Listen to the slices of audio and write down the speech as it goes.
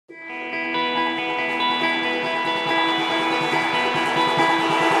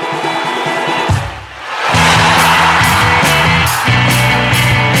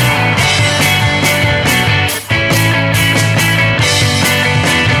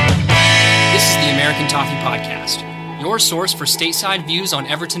your source for stateside views on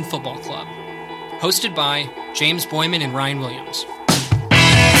Everton Football Club. Hosted by James Boyman and Ryan Williams.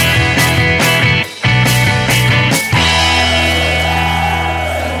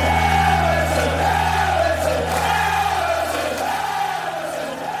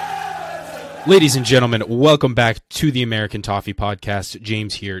 Ladies and gentlemen, welcome back to the American Toffee Podcast.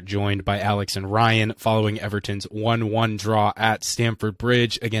 James here, joined by Alex and Ryan, following Everton's 1-1 draw at Stamford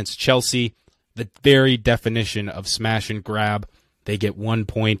Bridge against Chelsea. The very definition of smash and grab. They get 1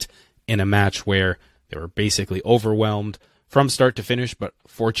 point in a match where they were basically overwhelmed from start to finish, but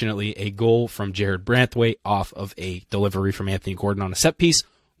fortunately a goal from Jared Branthwaite off of a delivery from Anthony Gordon on a set piece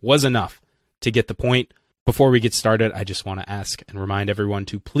was enough to get the point. Before we get started, I just want to ask and remind everyone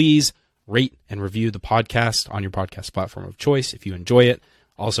to please rate and review the podcast on your podcast platform of choice if you enjoy it.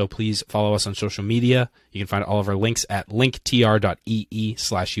 Also, please follow us on social media. You can find all of our links at linktr.ee/USA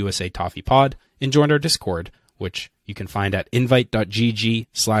Toffee Pod and join our Discord, which you can find at invite.gg/ATP.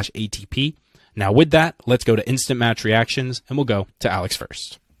 Now, with that, let's go to instant match reactions, and we'll go to Alex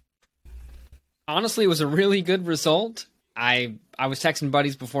first. Honestly, it was a really good result. I was texting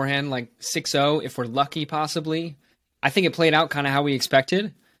buddies beforehand, like 6-0, if we're lucky, possibly. I think it played out kind of how we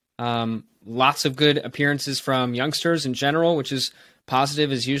expected. Lots of good appearances from youngsters in general, which is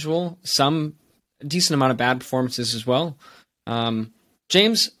positive as usual. Some decent amount of bad performances as well.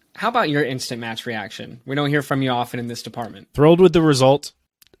 James, how about your instant match reaction? We don't hear from you often in this department. Thrilled with the result.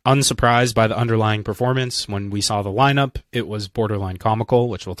 Unsurprised by the underlying performance. When we saw the lineup, it was borderline comical,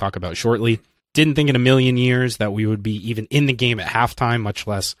 which we'll talk about shortly. Didn't think in a million years that we would be even in the game at halftime, much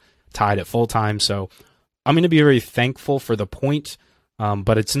less tied at full time. So I'm going to be very thankful for the point.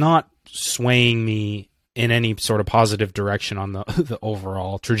 But it's not swaying me in any sort of positive direction on the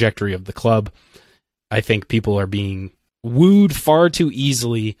overall trajectory of the club. I think people are being wooed far too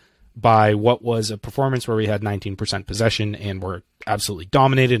easily by what was a performance where we had 19% possession and were absolutely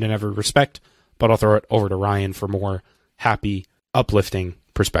dominated in every respect. But I'll throw it over to Ryan for more happy, uplifting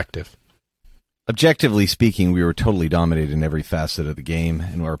perspective. Objectively speaking, we were totally dominated in every facet of the game,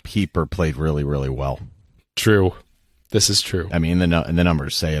 and our keeper played really, really well. True. This is true. I mean, the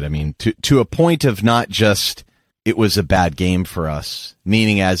numbers say it. I mean, to a point of not just it was a bad game for us,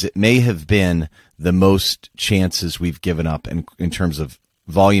 meaning as it may have been the most chances we've given up in terms of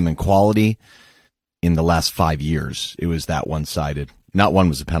volume and quality in the last 5 years. It was that one-sided. Not one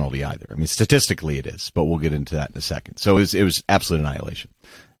was a penalty either. I mean, statistically it is, but we'll get into that in a second. So it was absolute annihilation.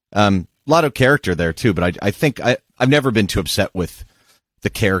 A lot of character there too, but I think I've never been too upset with the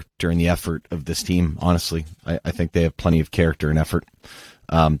character and the effort of this team, honestly. I think they have plenty of character and effort.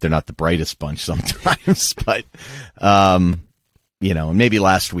 They're not the brightest bunch sometimes, but, maybe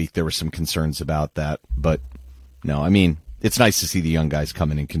last week there were some concerns about that. But, no, I mean, it's nice to see the young guys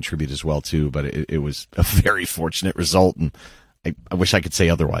come in and contribute as well, too. But it was a very fortunate result, and I wish I could say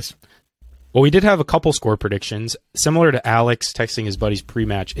otherwise. Well, we did have a couple score predictions. Similar to Alex texting his buddies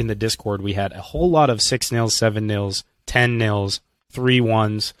pre-match in the Discord, we had a whole lot of 6-0, 7-0, 10-0,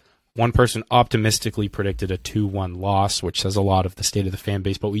 3-1s. One person optimistically predicted a 2-1 loss, which says a lot of the state of the fan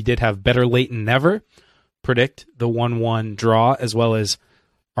base. But we did have Better Late Than Never predict the 1-1 draw, as well as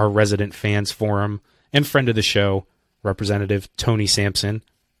our resident fans forum and friend of the show, Representative Tony Sampson,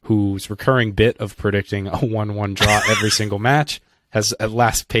 whose recurring bit of predicting a 1-1 draw every single match has at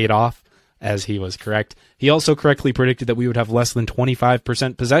last paid off, as he was correct. He also correctly predicted that we would have less than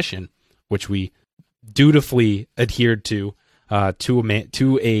 25% possession, which we dutifully adhered to a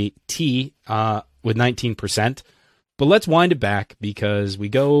T with 19%. But let's wind it back because we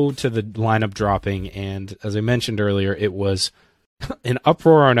go to the lineup dropping, and as I mentioned earlier, it was an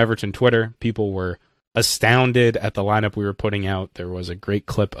uproar on Everton Twitter. People were astounded at the lineup we were putting out. There was a great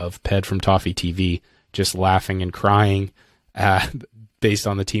clip of Ped from Toffee TV just laughing and crying based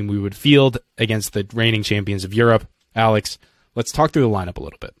on the team we would field against the reigning champions of Europe. Alex, let's talk through the lineup a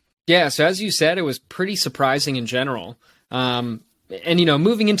little bit. Yeah, so as you said, it was pretty surprising in general.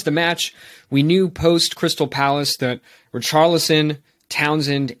 Moving into the match, we knew post Crystal Palace that Richarlison,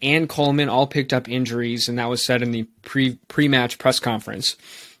 Townsend, and Coleman all picked up injuries, and that was said in the pre-match press conference.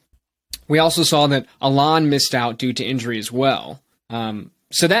 We also saw that Allan missed out due to injury as well.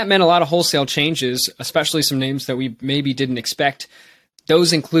 So that meant a lot of wholesale changes, especially some names that we maybe didn't expect.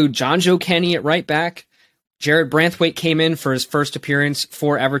 Those include Jonjoe Kenny at right back. Jared Branthwaite came in for his first appearance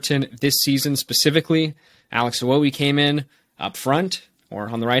for Everton this season specifically. Alex Iwobi came in up front, or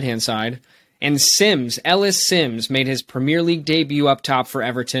on the right-hand side. And Ellis Sims, made his Premier League debut up top for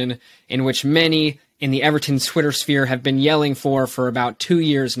Everton, in which many in the Everton Twitter sphere have been yelling for about 2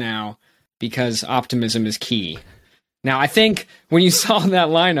 years now, because optimism is key. Now, I think when you saw that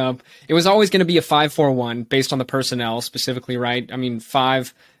lineup, it was always going to be a 5-4-1 based on the personnel specifically, right? I mean,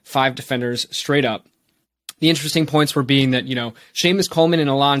 five defenders straight up. The interesting points were being that, Seamus Coleman and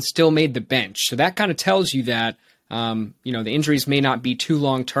Alon still made the bench. So that kind of tells you that, the injuries may not be too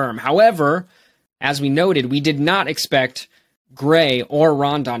long term. However, as we noted, we did not expect Gray or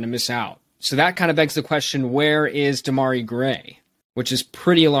Rondon to miss out. So that kind of begs the question, where is Damari Gray? Which is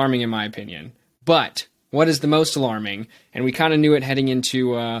pretty alarming in my opinion. But what is the most alarming? And we kind of knew it heading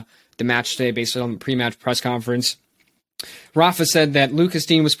into the match today based on the pre-match press conference. Rafa said that Lucas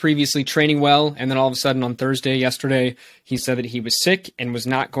Digne was previously training well, and then all of a sudden on yesterday, he said that he was sick and was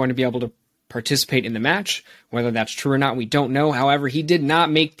not going to be able to participate in the match. Whether that's true or not, we don't know. However, he did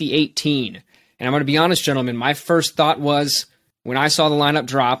not make the 18. And I'm going to be honest, gentlemen, my first thought was, when I saw the lineup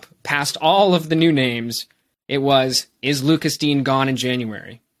drop, past all of the new names, it was, is Lucas Digne gone in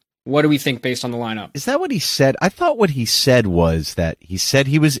January? What do we think based on the lineup? Is that what he said? I thought what he said was that he said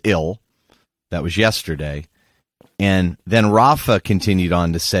he was ill. That was yesterday. And then Rafa continued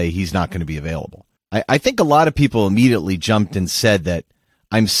on to say he's not going to be available. I think a lot of people immediately jumped and said that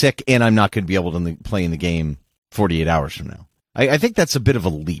I'm sick and I'm not going to be able to play in the game 48 hours from now. I think that's a bit of a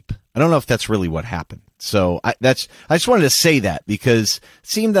leap. I don't know if that's really what happened. So I just wanted to say that because it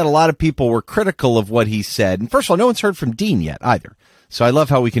seemed that a lot of people were critical of what he said. And first of all, no one's heard from Digne yet either. So I love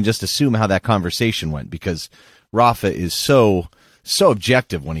how we can just assume how that conversation went because Rafa is so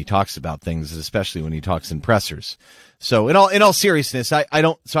objective when he talks about things, especially when he talks in pressers. So in all seriousness, I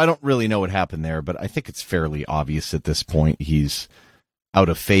don't really know what happened there, but I think it's fairly obvious at this point. He's out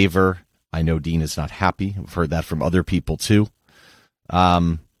of favor. I know Digne is not happy. I've heard that from other people too.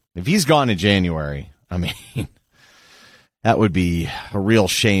 If he's gone in January, I mean, that would be a real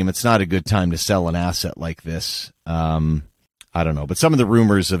shame. It's not a good time to sell an asset like this. I don't know, but some of the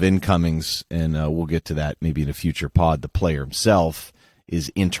rumors of incomings, and we'll get to that maybe in a future pod, the player himself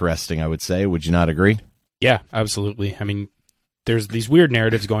is interesting, I would say. Would you not agree? Yeah, absolutely. I mean, there's these weird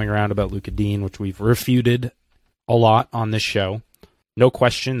narratives going around about Lucas Digne, which we've refuted a lot on this show. No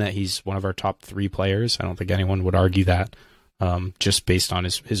question that he's one of our top 3 players. I don't think anyone would argue that, just based on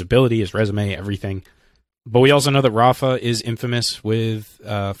his ability, his resume, everything. But we also know that Rafa is infamous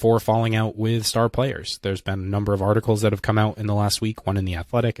for falling out with star players. There's been a number of articles that have come out in the last week, one in The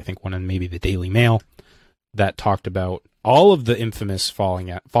Athletic, I think one in maybe the Daily Mail, that talked about all of the infamous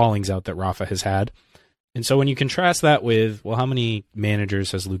fallings out that Rafa has had. And so when you contrast that with, well, how many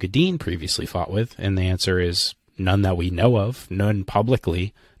managers has Lucas Digne previously fought with? And the answer is none that we know of, none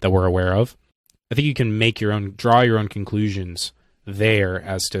publicly that we're aware of. I think you can draw your own conclusions there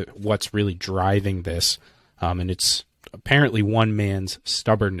as to what's really driving this. And it's apparently one man's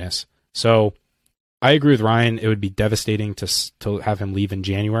stubbornness. So I agree with Ryan. It would be devastating to have him leave in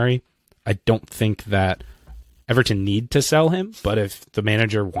January. I don't think that Everton need to sell him, but if the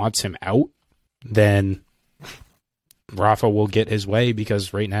manager wants him out, then Rafa will get his way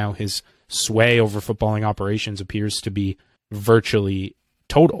because right now his sway over footballing operations appears to be virtually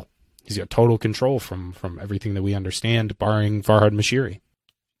total. He's got total control from everything that we understand, barring Farhad Moshiri.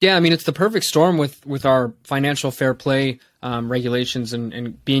 Yeah, I mean, it's the perfect storm with our financial fair play regulations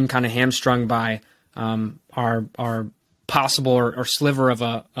and being kind of hamstrung by our possible or sliver of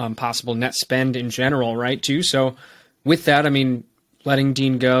a possible net spend in general, right, too? So with that, I mean, letting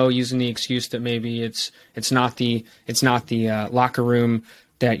Digne go, using the excuse that maybe it's not the locker room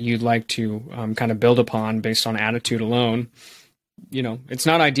that you'd like to kind of build upon based on attitude alone. It's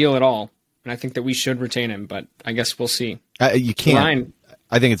not ideal at all. And I think that we should retain him, but I guess we'll see. You can't. Ryan,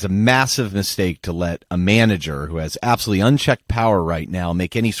 I think it's a massive mistake to let a manager who has absolutely unchecked power right now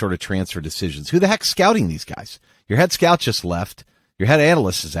make any sort of transfer decisions. Who the heck's scouting these guys? Your head scout just left. Your head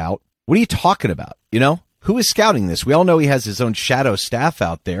analyst is out. What are you talking about? Who is scouting this? We all know he has his own shadow staff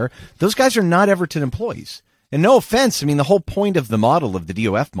out there. Those guys are not Everton employees. And no offense, I mean, the whole point of the model, of the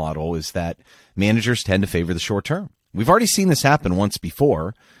DOF model, is that managers tend to favor the short term. We've already seen this happen once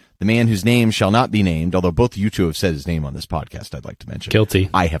before. The man whose name shall not be named, although both of you two have said his name on this podcast, I'd like to mention. Guilty.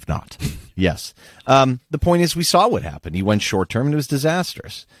 I have not. Yes. The point is we saw what happened. He went short term and it was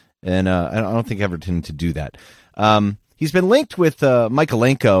disastrous. And I don't think Everton to do that. He's been linked with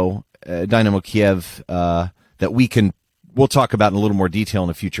Mykolenko, Dynamo Kiev, that we'll talk about in a little more detail in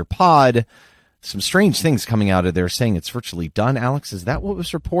a future pod. Some strange things coming out of there saying it's virtually done. Alex, is that what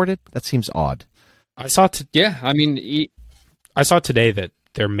was reported? That seems odd. I saw today that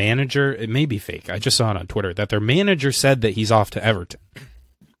their manager, it may be fake, I just saw it on Twitter, that their manager said that he's off to Everton,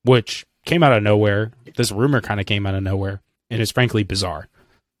 which came out of nowhere. This rumor kind of came out of nowhere, and it's frankly bizarre.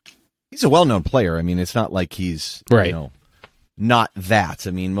 He's a well-known player. I mean, it's not like he's not that.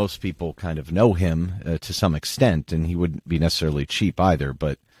 I mean, most people kind of know him to some extent, and he wouldn't be necessarily cheap either,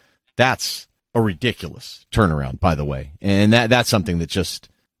 but that's a ridiculous turnaround, by the way. And that's something that just,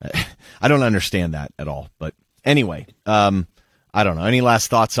 I don't understand that at all. But anyway, I don't know. Any last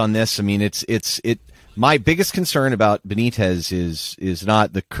thoughts on this? I mean, my biggest concern about Benitez is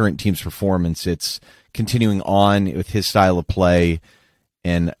not the current team's performance. It's continuing on with his style of play.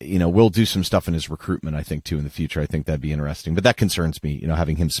 And, we'll do some stuff in his recruitment, I think, too, in the future. I think that'd be interesting. But that concerns me,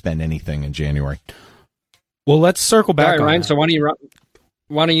 having him spend anything in January. Well, let's circle back. All right, Ryan, so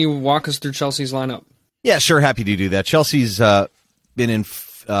why don't you walk us through Chelsea's lineup? Yeah, sure. Happy to do that. Chelsea's been in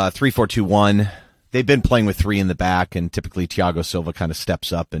 3-4-2-1. They've been playing with 3 in the back, and typically Thiago Silva kind of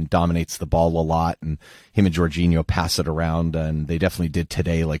steps up and dominates the ball a lot, and him and Jorginho pass it around, and they definitely did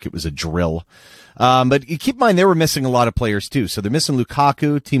today like it was a drill. But you keep in mind they were missing a lot of players too. So they're missing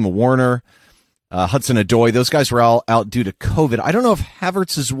Lukaku, Timo Werner, Hudson-Odoi. Those guys were all out due to COVID. I don't know if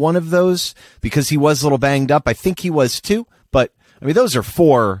Havertz is one of those because he was a little banged up. I think he was too. But, I mean, those are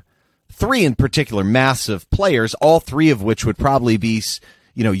 3 in particular massive players, all 3 of which would probably be,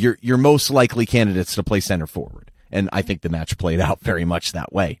 your most likely candidates to play center forward. And I think the match played out very much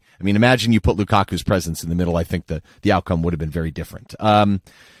that way. I mean, imagine you put Lukaku's presence in the middle. I think the outcome would have been very different.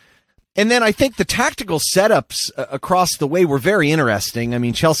 And then I think the tactical setups across the way were very interesting. I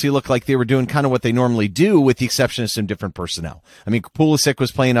mean, Chelsea looked like they were doing kind of what they normally do with the exception of some different personnel. I mean, Pulisic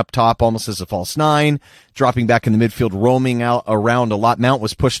was playing up top almost as a false 9, dropping back in the midfield, roaming out around a lot. Mount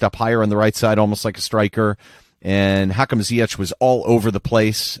was pushed up higher on the right side, almost like a striker. And Hakim Ziyech was all over the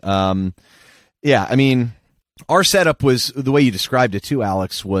place. Yeah, I mean, our setup was, the way you described it too,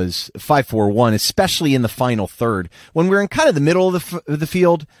 Alex, was 5-4-1, especially in the final third. When we were in kind of the middle of the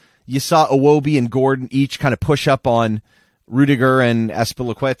field, you saw Iwobi and Gordon each kind of push up on Rudiger and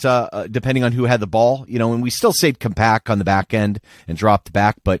Azpilicueta, depending on who had the ball, and we still stayed compact on the back end and dropped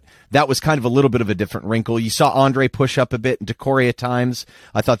back, but that was kind of a little bit of a different wrinkle. You saw Andre push up a bit and Decore at times.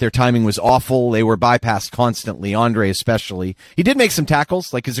 I thought their timing was awful. They were bypassed constantly, Andre especially. He did make some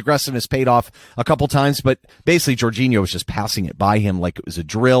tackles, like his aggressiveness paid off a couple times, but basically Jorginho was just passing it by him like it was a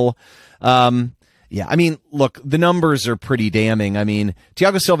drill. Yeah, I mean, look, the numbers are pretty damning. I mean,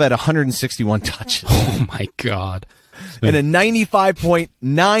 Thiago Silva had 161 touches. Oh, my God. And a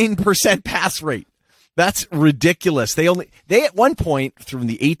 95.9% pass rate. That's ridiculous. They at one point, from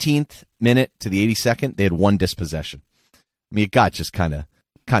the 18th minute to the 82nd, they had 1 dispossession. I mean, it got just kind of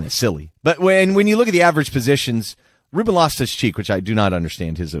silly. But when you look at the average positions, Ruben Loftus-Cheek, which I do not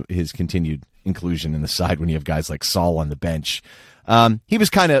understand his continued inclusion in the side when you have guys like Saul on the bench. He was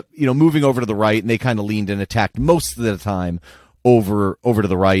kind of, moving over to the right, and they kind of leaned and attacked most of the time over to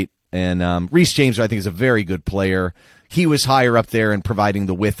the right. And Reece James, I think, is a very good player. He was higher up there and providing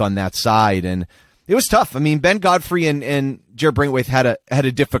the width on that side, and it was tough. I mean, Ben Godfrey and Jared Brinkwaite had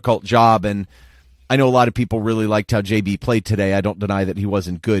a difficult job, and I know a lot of people really liked how JB played today. I don't deny that he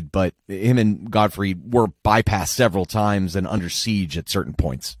wasn't good, but him and Godfrey were bypassed several times and under siege at certain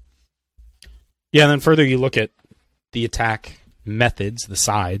points. Yeah, and then further you look at the attack methods, the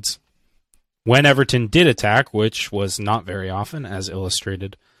sides. When Everton did attack, which was not very often, as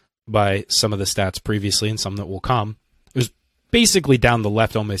illustrated by some of the stats previously and some that will come, it was basically down the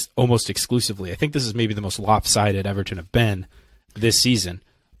left almost exclusively. I think this is maybe the most lopsided Everton have been this season.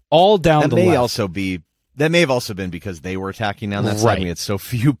 All down the left. That may have also been because they were attacking down that side. I mean, it's so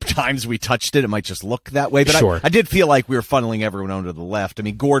few times we touched it might just look that way. But sure. I did feel like we were funneling everyone onto the left. I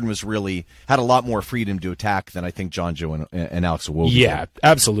mean, Gordon had a lot more freedom to attack than I think Jonjo and Alex Iwobi. Yeah,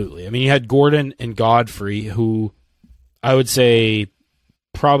 absolutely. I mean, you had Gordon and Godfrey, who I would say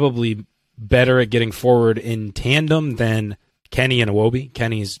probably better at getting forward in tandem than Kenny and Iwobi.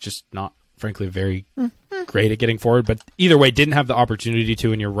 Kenny is just not, frankly, very great at getting forward. But either way, didn't have the opportunity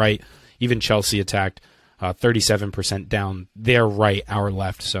to, and you're right. Even Chelsea attacked 37% down their right, our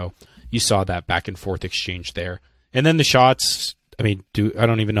left. So you saw that back and forth exchange there. And then the shots, I mean, I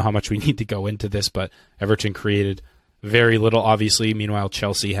don't even know how much we need to go into this, but Everton created very little, obviously. Meanwhile,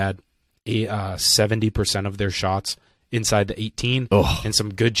 Chelsea had 70% of their shots inside the 18 and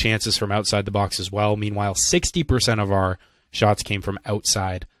some good chances from outside the box as well. Meanwhile, 60% of our shots came from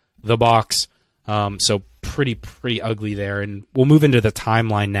outside the box. So pretty ugly there. And we'll move into the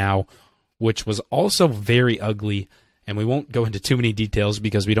timeline now, which was also very ugly, and we won't go into too many details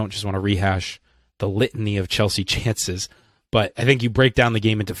because we don't just want to rehash the litany of Chelsea chances, but I think you break down the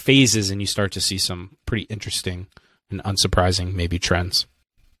game into phases and you start to see some pretty interesting and unsurprising maybe trends.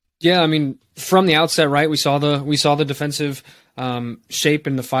 Yeah, I mean, from the outset, right, we saw the defensive shape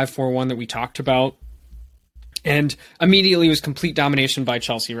in the 5-4-1 that we talked about, and immediately it was complete domination by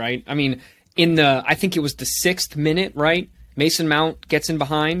Chelsea, right? I mean, I think it was the 6th minute, right? Mason Mount gets in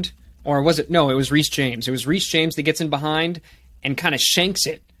behind, or was it? No, it was Reece James. It was Reece James that gets in behind and kind of shanks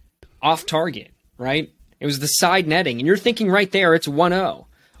it off target, right? It was the side netting, and you're thinking right there it's 1-0.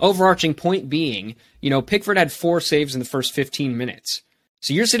 Overarching point being, Pickford had 4 saves in the first 15 minutes.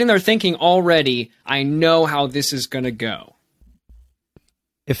 So you're sitting there thinking already, I know how this is going to go.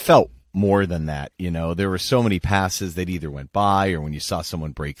 It felt more than that. There were so many passes that either went by or when you saw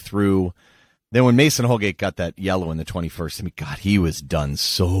someone break through. Then when Mason Holgate got that yellow in the 21st, God, he was done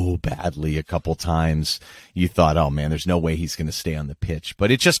so badly a couple times. You thought, oh man, there's no way he's going to stay on the pitch.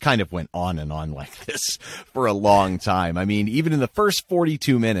 But it just kind of went on and on like this for a long time. Even in the first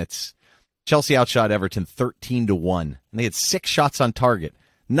 42 minutes, Chelsea outshot Everton 13-1, and they had 6 shots on target.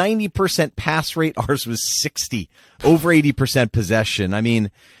 90% pass rate. Ours was 60, over 80% possession.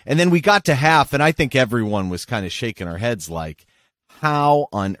 And then we got to half, and I think everyone was kind of shaking our heads like, how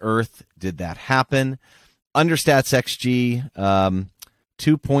on earth did that happen? Understats XG,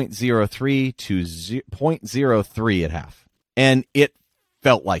 2.03 to 0.03 at half. And it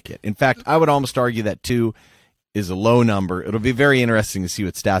felt like it. In fact, I would almost argue that 2 is a low number. It'll be very interesting to see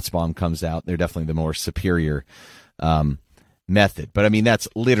what StatsBomb comes out. They're definitely the more superior method. But, that's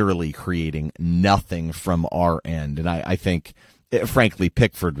literally creating nothing from our end. And I think, frankly,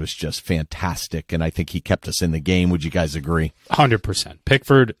 Pickford was just fantastic, and I think he kept us in the game. Would you guys agree? 100%.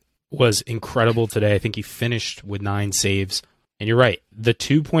 Pickford was incredible today. I think he finished with 9 saves. And you're right, the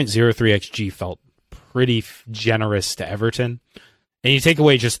 2.03 XG felt pretty generous to Everton. And you take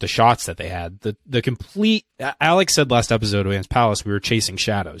away just the shots that they had. The complete... Alex said last episode against Palace we were chasing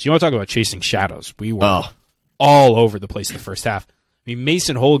shadows. You want to talk about chasing shadows? We were all over the place in the first half.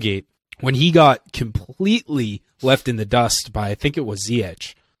 Mason Holgate, when he got completely left in the dust by, I think it was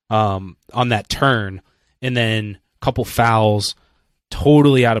Ziyech, on that turn, and then a couple fouls,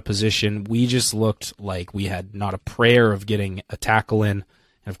 totally out of position. We just looked like we had not a prayer of getting a tackle in.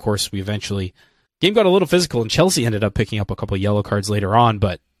 And of course, game got a little physical, and Chelsea ended up picking up a couple of yellow cards later on,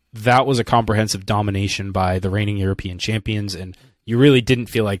 but that was a comprehensive domination by the reigning European champions, and you really didn't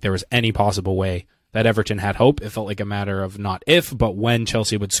feel like there was any possible way that Everton had hope. It felt like a matter of not if, but when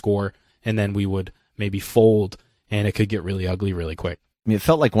Chelsea would score, and then we would maybe fold, and it could get really ugly really quick. It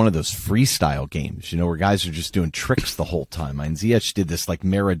felt like one of those freestyle games, where guys are just doing tricks the whole time. Ziyech did this like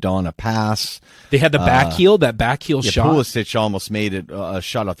Maradona pass. They had the back heel, that back heel shot. Pulisic almost made it a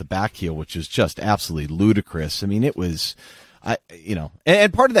shot off the back heel, which is just absolutely ludicrous. It was,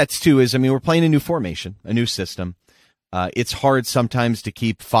 and part of that too is, we're playing a new formation, a new system. It's hard sometimes to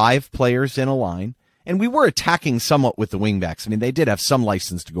keep 5 players in a line. And we were attacking somewhat with the wingbacks. They did have some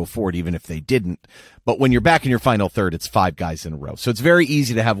license to go forward, even if they didn't. But when you're back in your final third, it's 5 guys in a row. So it's very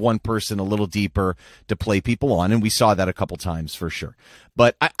easy to have one person a little deeper to play people on. And we saw that a couple times for sure.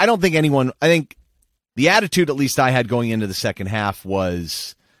 But I don't think I think the attitude, at least I had going into the second half,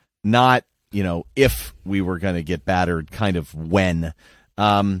 was not, if we were going to get battered, kind of when.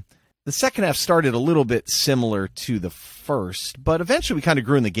 The second half started a little bit similar to the first, but eventually we kind of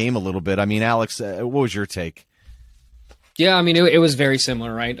grew in the game a little bit. Alex, what was your take? Yeah, it was very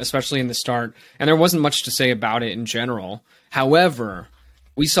similar, right? Especially in the start. And there wasn't much to say about it in general. However,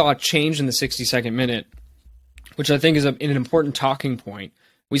 we saw a change in the 62nd minute, which I think is an important talking point.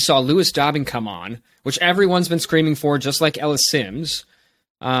 We saw Lewis Dobbin come on, which everyone's been screaming for, just like Ellis Sims.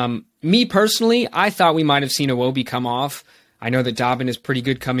 Me personally, I thought we might have seen Iwobi come off. I know that Dobbin is pretty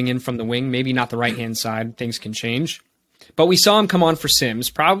good coming in from the wing, maybe not the right-hand side. Things can change. But we saw him come on for Sims,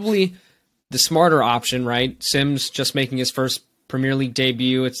 probably the smarter option, right? Sims just making his first Premier League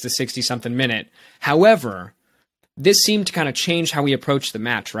debut. It's the 60-something minute. However, this seemed to kind of change how we approached the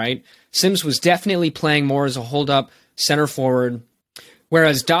match, right? Sims was definitely playing more as a hold-up center forward,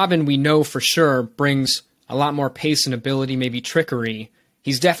 whereas Dobbin, we know for sure, brings a lot more pace and ability, maybe trickery.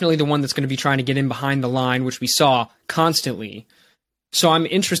 He's definitely the one that's going to be trying to get in behind the line, which we saw constantly. So I'm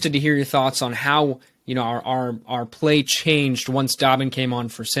interested to hear your thoughts on how, our play changed once Dobbin came on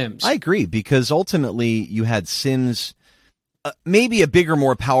for Sims. I agree, because ultimately you had Sims, maybe a bigger,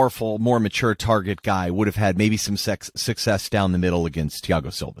 more powerful, more mature target guy would have had maybe some success down the middle against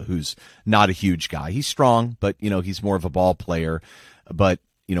Thiago Silva, who's not a huge guy. He's strong, but, he's more of a ball player. But,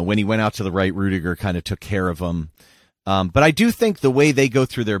 when he went out to the right, Rudiger kind of took care of him. But I do think the way they go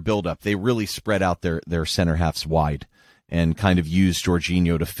through their buildup, they really spread out their center halves wide and kind of use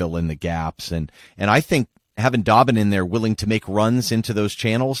Jorginho to fill in the gaps. And I think having Dobbin in there willing to make runs into those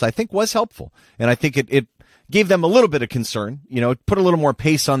channels, I think was helpful. And I think it gave them a little bit of concern, put a little more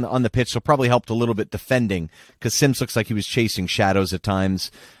pace on the pitch. So probably helped a little bit defending, because Sims looks like he was chasing shadows at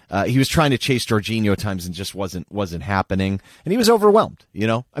times. He was trying to chase Jorginho at times and just wasn't happening. And he was overwhelmed,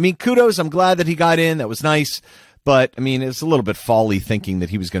 Kudos. I'm glad that he got in. That was nice. But, I mean, it's a little bit folly thinking that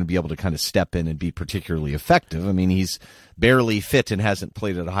he was going to be able to kind of step in and be particularly effective. I mean, he's barely fit and hasn't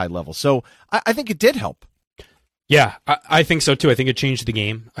played at a high level. So I think it did help. Yeah, I think so too. I think it changed the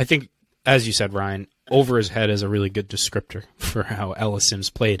game. I think, as you said, Ryan, over his head is a really good descriptor for how Ellis Sims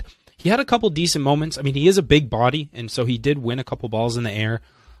played. He had a couple decent moments. I mean, he is a big body, and so he did win a couple balls in the air,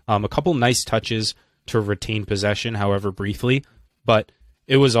 a couple nice touches to retain possession, however briefly, but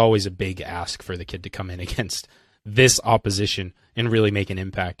it was always a big ask for the kid to come in against this opposition and really make an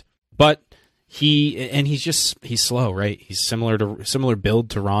impact. But he's slow, right? He's similar build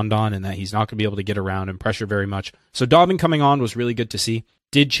to Rondon in that he's not going to be able to get around and pressure very much. So Dobbin coming on was really good to see.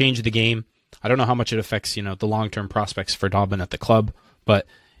 Did change the game. I don't know how much it affects, the long-term prospects for Dobbin at the club, but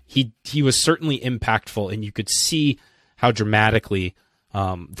he was certainly impactful, and you could see how dramatically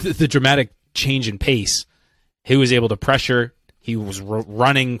the dramatic change in pace. He was able to pressure. He was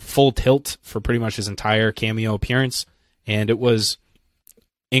running full tilt for pretty much his entire cameo appearance, and it was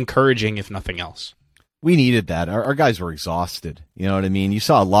encouraging, if nothing else. We needed that. Our guys were exhausted. You know what I mean? You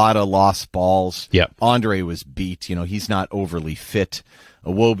saw a lot of lost balls. Yep. Andre was beat. He's not overly fit.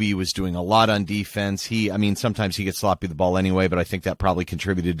 Iwobi was doing a lot on defense. Sometimes he gets sloppy with the ball anyway, but I think that probably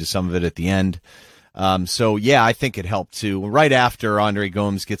contributed to some of it at the end. So, yeah, I think it helped too. Right after Andre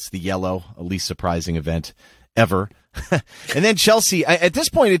Gomes gets the yellow, a least surprising event ever. And then Chelsea, at this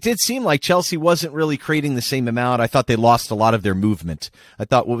point, it did seem like Chelsea wasn't really creating the same amount. I thought they lost a lot of their movement. I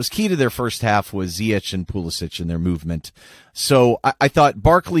thought what was key to their first half was Ziyech and Pulisic and their movement. So I thought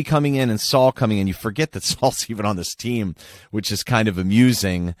Barkley coming in and Saul coming in, you forget that Saul's even on this team, which is kind of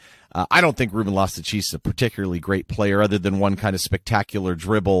amusing. I don't think Ruben Loftus-Cheek is a particularly great player other than one kind of spectacular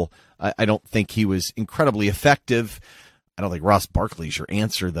dribble. I don't think he was incredibly effective. I don't think Ross Barkley's your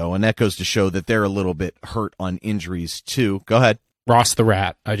answer, though, and that goes to show that they're a little bit hurt on injuries, too. Go ahead. Ross the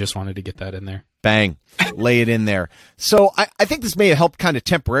Rat. I just wanted to get that in there. Bang. Lay it in there. So I think this may have helped kind of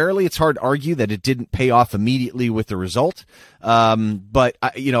temporarily. It's hard to argue that it didn't pay off immediately with the result. But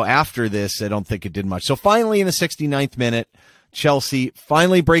after this, I don't think it did much. So finally, in the 69th minute, Chelsea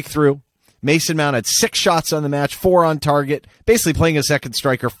finally break through. Mason Mount had 6 shots on the match, 4 on target, basically playing a second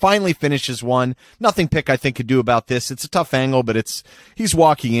striker, finally finishes one. Nothing Pick, I think, could do about this. It's a tough angle, but he's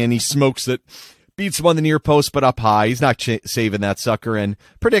walking in, he smokes it, beats him on the near post, but up high. He's not saving that sucker, and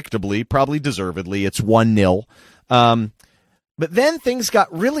predictably, probably deservedly, it's 1-0. But then things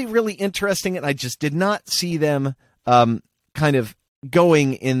got really, really interesting, and I just did not see them kind of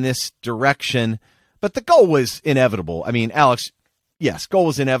going in this direction. But the goal was inevitable. I mean, Alex, yes, goal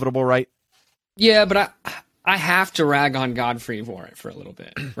was inevitable, right? Yeah, but I have to rag on Godfrey for it for a little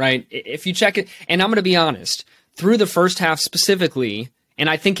bit, right? If you check it, and I'm going to be honest, through the first half specifically, and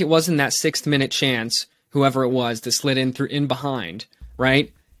I think it was in that 6th minute chance, whoever it was that slid in behind,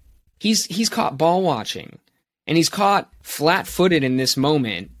 right? He's caught ball watching, and he's caught flat-footed in this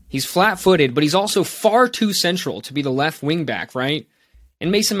moment. He's flat-footed, but he's also far too central to be the left wing back, right?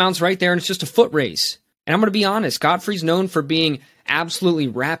 And Mason Mount's right there, and it's just a foot race. And I'm going to be honest, Godfrey's known for being absolutely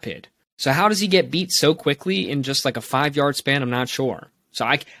rapid. So how does he get beat so quickly in just like a 5-yard span? I'm not sure. So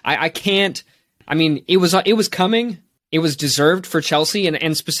I can't. I mean, it was coming. It was deserved for Chelsea,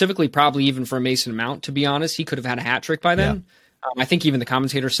 and specifically probably even for Mason Mount. To be honest, he could have had a hat trick by then. Yeah. I think even the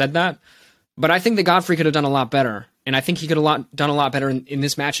commentator said that. But I think that Godfrey could have done a lot better, and I think he could have done a lot better in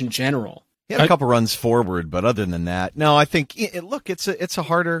this match in general. He had a couple runs forward, but other than that, no, I think, it's a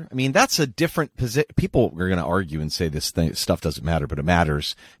harder, I mean, that's a different position. People are going to argue and say this stuff doesn't matter, but it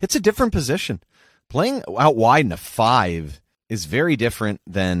matters. It's a different position. Playing out wide in a 5 is very different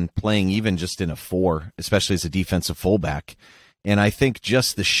than playing even just in a 4, especially as a defensive fullback. And I think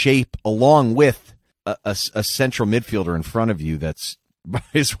just the shape, along with a central midfielder in front of you that's might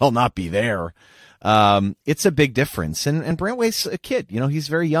as well not be there, it's a big difference. And Brantwaite's a kid, he's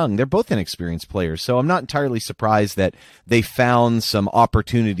very young. They're both inexperienced players. So I'm not entirely surprised that they found some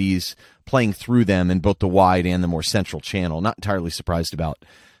opportunities playing through them in both the wide and the more central channel. Not entirely surprised about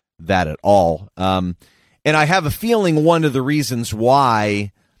that at all. And I have a feeling one of the reasons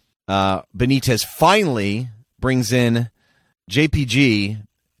why Benitez finally brings in JPG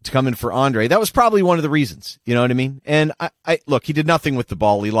to come in for Andre, that was probably one of the reasons, you know what I mean? And I look, he did nothing with the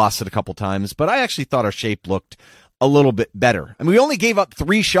ball. He lost it a couple times, but I actually thought our shape looked a little bit better. I mean, we only gave up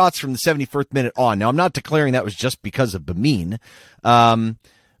 3 shots from the 71st minute on. Now, I'm not declaring that was just because of Bemin,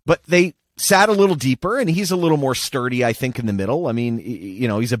 but they sat a little deeper, and he's a little more sturdy, I think, in the middle. I mean,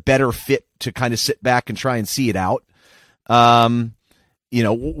 he's a better fit to kind of sit back and try and see it out,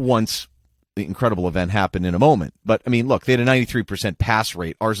 once the incredible event happened in a moment. But I mean, look, they had a 93% pass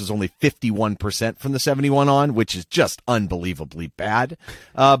rate. Ours is only 51% from the 71 on, which is just unbelievably bad.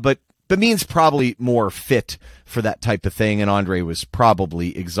 But Bemin's probably more fit for that type of thing, and Andre was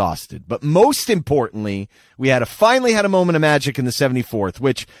probably exhausted. But most importantly, we finally had a moment of magic in the 74th,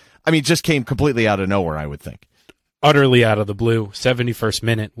 which, I mean, just came completely out of nowhere, I would think. Utterly out of the blue. 71st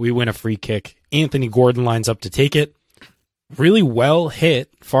minute, we win a free kick. Anthony Gordon lines up to take it. Really well hit,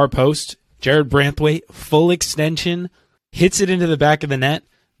 far post. Jared Branthwaite, full extension, hits it into the back of the net.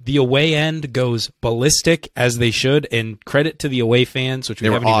 The away end goes ballistic, as they should, and credit to the away fans, which we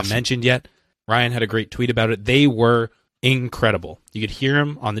haven't even mentioned yet. Ryan had a great tweet about it. They were incredible. You could hear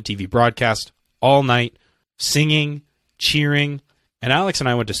them on the TV broadcast all night, singing, cheering. And Alex and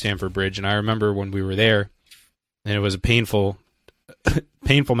I went to Stamford Bridge, and I remember when we were there, and it was a painful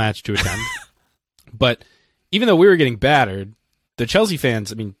match to attend. But even though we were getting battered, the Chelsea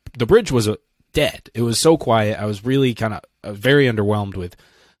fans, I mean, the bridge was dead. It was so quiet. I was really kind of very underwhelmed with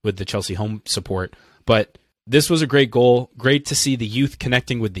the Chelsea home support. But this was a great goal. Great to see the youth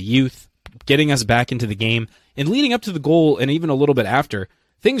connecting with the youth, getting us back into the game. And leading up to the goal, and even a little bit after,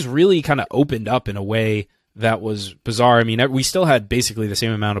 things really kind of opened up in a way that was bizarre. I mean, we still had basically the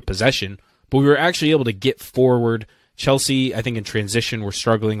same amount of possession, but we were actually able to get forward. Chelsea, I think in transition, were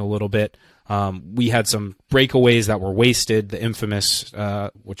struggling a little bit. We had some breakaways that were wasted. The infamous,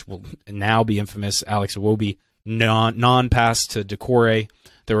 which will now be infamous, Alex Iwobi non-pass to Decore.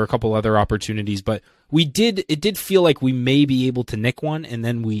 There were a couple other opportunities, but it did feel like we may be able to nick one, and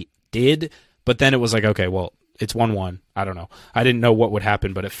then we did. But then it was like, okay, well, it's 1-1. I don't know. I didn't know what would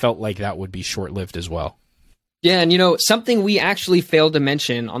happen, but it felt like that would be short-lived as well. Yeah, and something we actually failed to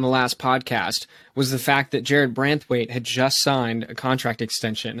mention on the last podcast was the fact that Jared Branthwaite had just signed a contract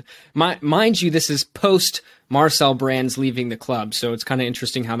extension. Mind you, this is post Marcel Brands leaving the club, so it's kind of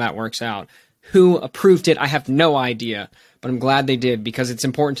interesting how that works out. Who approved it, I have no idea, but I'm glad they did, because it's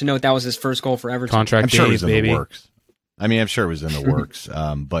important to note that was his first goal for Everton. Contract I'm sure it was baby. In the works. I mean, I'm sure it was in the works,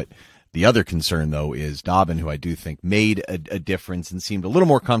 but the other concern, though, is Dobbin, who I do think made a difference and seemed a little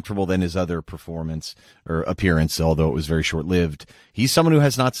more comfortable than his other performance or appearance, although it was very short-lived. He's someone who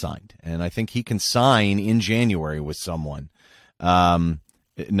has not signed, and I think he can sign in January with someone.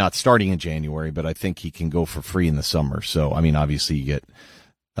 Not starting in January, but I think he can go for free in the summer. So, I mean, obviously you get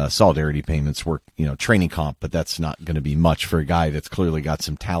solidarity payments, work, training comp, but that's not going to be much for a guy that's clearly got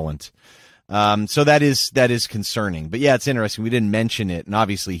some talent. So that is concerning, but yeah, it's interesting. We didn't mention it, and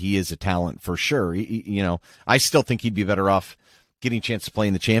obviously he is a talent for sure. I still think he'd be better off getting a chance to play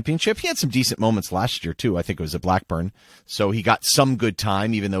in the championship. He had some decent moments last year too. I think it was at Blackburn, so he got some good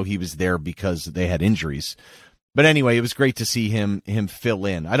time, even though he was there because they had injuries. But anyway, it was great to see him fill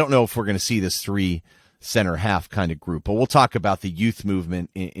in. I don't know if we're going to see this 3 center half kind of group, but we'll talk about the youth movement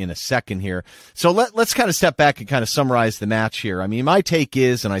in a second here. So let's kind of step back and kind of summarize the match here. I mean, my take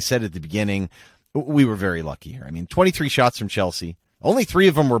is, and I said at the beginning, we were very lucky here. I mean, 23 shots from Chelsea, only 3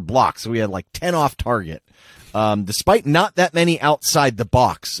 of them were blocks, so we had like 10 off target. Despite not that many outside the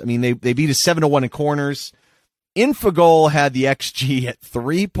box. I mean, they beat us 7-1 in corners. Infogol had the XG at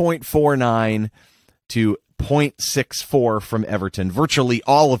 3.49 to 0.64 from Everton. Virtually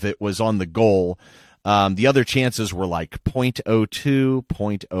all of it was on the goal. The other chances were like 0.02,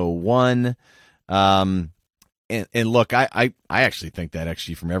 0.01. And look, I actually think that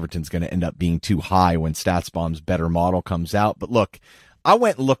XG from Everton's going to end up being too high when StatsBomb's better model comes out. But look, I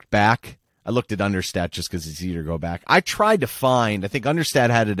went and looked back. I looked at Understat just because it's easier to go back. I tried to find, I think Understat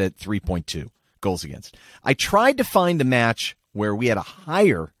had it at 3.2 goals against. I tried to find a match where we had a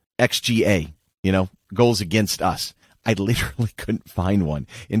higher XGA, goals against us. I literally couldn't find one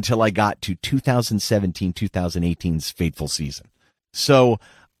until I got to 2017-2018's fateful season. So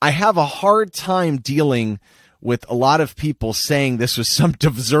I have a hard time dealing with a lot of people saying this was some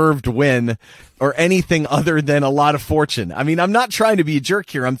deserved win or anything other than a lot of fortune. I mean, I'm not trying to be a jerk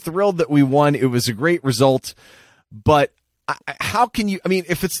here. I'm thrilled that we won. It was a great result. But how can you, I mean,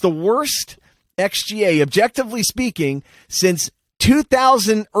 if it's the worst XGA, objectively speaking, since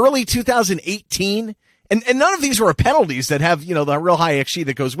early 2018, and none of these were penalties that have, the real high XG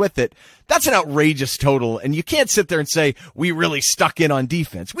that goes with it. That's an outrageous total. And you can't sit there and say, we really stuck in on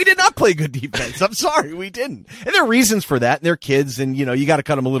defense. We did not play good defense. I'm sorry, we didn't. And there are reasons for that. And they're kids and, you got to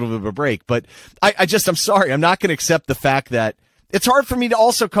cut them a little bit of a break. But I'm sorry. I'm not going to accept the fact that it's hard for me to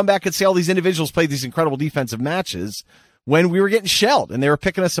also come back and say all these individuals played these incredible defensive matches when we were getting shelled and they were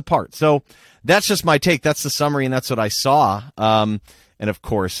picking us apart. So that's just my take. That's the summary. And that's what I saw. And of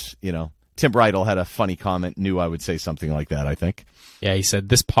course, Tim Bridle had a funny comment, knew I would say something like that, I think. Yeah, he said,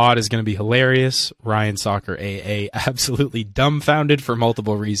 this pod is going to be hilarious. Ryan Soccer AA, absolutely dumbfounded for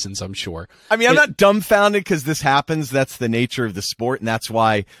multiple reasons, I'm sure. I mean, I'm not dumbfounded because this happens. That's the nature of the sport, and that's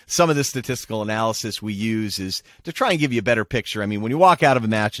why some of the statistical analysis we use is to try and give you a better picture. I mean, when you walk out of a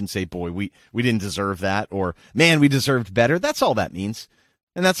match and say, boy, we didn't deserve that, or man, we deserved better, that's all that means.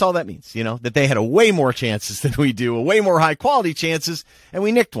 And that's all that means, that they had a way more chances than we do, a way more high-quality chances, and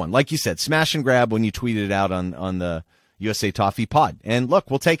we nicked one. Like you said, smash and grab when you tweeted it out on the USA Toffee pod. And look,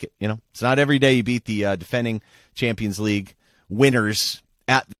 we'll take it. It's not every day you beat the defending Champions League winners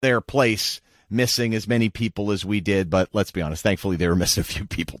at their place, missing as many people as we did. But let's be honest, thankfully they were missing a few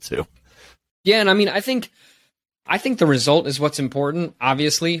people too. Yeah, and I mean, I think the result is what's important,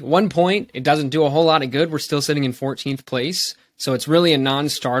 obviously. 1 point, it doesn't do a whole lot of good. We're still sitting in 14th place. So it's really a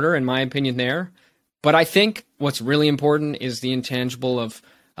non-starter, in my opinion, there. But I think what's really important is the intangible of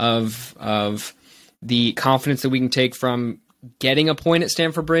the confidence that we can take from getting a point at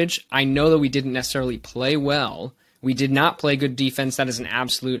Stamford Bridge. I know that we didn't necessarily play well. We did not play good defense. That is an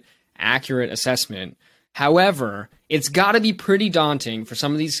absolute accurate assessment. However, it's got to be pretty daunting for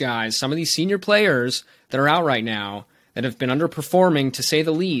some of these guys, some of these senior players that are out right now that have been underperforming, to say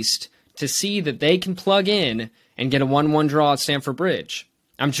the least, to see that they can plug in and get a 1-1 draw at Stamford Bridge.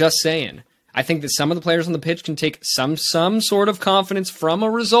 I'm just saying. I think that some of the players on the pitch can take some sort of confidence from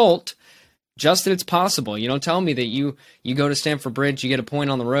a result, just that it's possible. You don't tell me that you go to Stamford Bridge, you get a point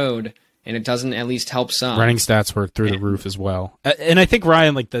on the road, and it doesn't at least help some. Running stats were through the roof as well. And I think,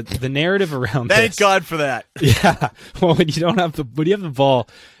 Ryan, like the narrative around Thank God for that. Yeah. Well, when you have the ball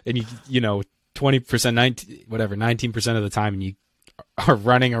and you 20%, 19% of the time, and you are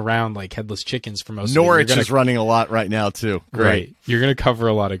running around like headless chickens for most Norwich of it. is running a lot right now, too. Great. Right. You're going to cover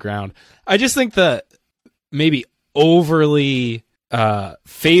a lot of ground. I just think the maybe overly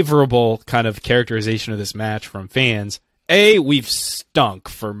favorable kind of characterization of this match from fans, A, we've stunk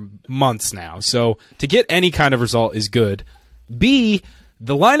for months now, so to get any kind of result is good. B,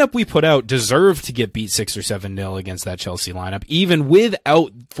 the lineup we put out deserved to get beat 6 or 7-0 against that Chelsea lineup, even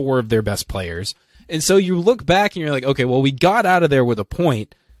without 4 of their best players. And so you look back and you're like, okay, well, we got out of there with a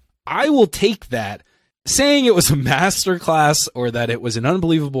point. I will take that. Saying it was a masterclass or that it was an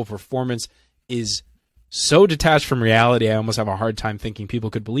unbelievable performance is so detached from reality. I almost have a hard time thinking people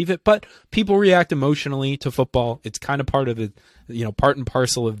could believe it, but people react emotionally to football. It's kind of part of the, part and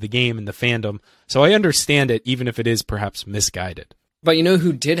parcel of the game and the fandom. So I understand it, even if it is perhaps misguided. But you know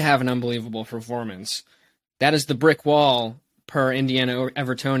who did have an unbelievable performance? That is the brick wall, per Indiana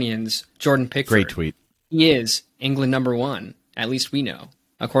Evertonians, Jordan Pickford. Great tweet. He is England number 1, at least we know,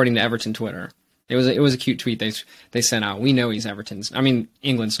 according to Everton Twitter. It was a cute tweet they sent out. We know he's England's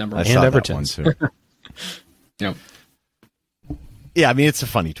number 1. I saw that one too. Yeah, I mean, it's a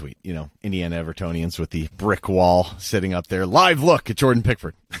funny tweet. Indiana Evertonians with the brick wall sitting up there. Live look at Jordan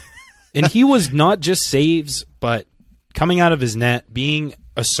Pickford. And he was not just saves, but coming out of his net, being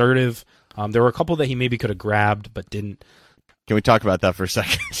assertive. There were a couple that he maybe could have grabbed, but didn't. Can we talk about that for a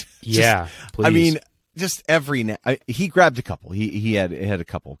second? Yeah, please. I mean, just he grabbed a couple. He had a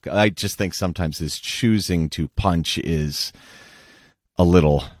couple. I just think sometimes his choosing to punch is a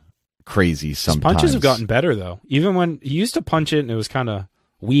little crazy sometimes. His punches have gotten better, though. Even when he used to punch it and it was kind of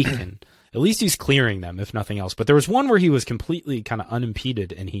weak, and at least he's clearing them, if nothing else. But there was one where he was completely kind of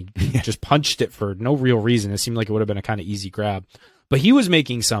unimpeded, and he just punched it for no real reason. It seemed like it would have been a kind of easy grab. But he was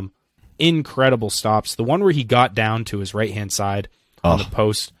making some incredible stops. The one where he got down to his right-hand side on the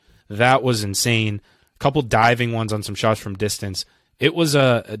post, that was insane. A couple diving ones on some shots from distance. It was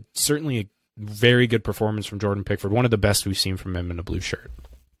certainly a very good performance from Jordan Pickford, one of the best we've seen from him in a blue shirt.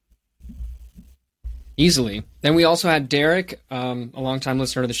 Easily. Then we also had Derek, a longtime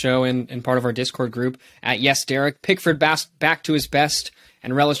listener to the show and part of our Discord group, at Yes Derek. Pickford back to his best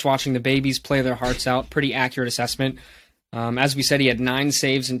and relished watching the babies play their hearts out. Pretty accurate assessment. As we said, he had 9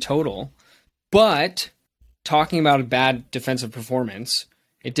 saves in total. But talking about a bad defensive performance,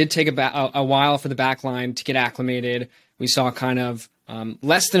 it did take a while for the back line to get acclimated. We saw kind of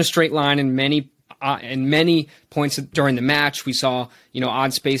less than a straight line in many points during the match. We saw,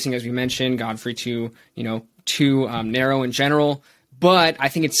 odd spacing, as we mentioned, Godfrey too narrow in general. But I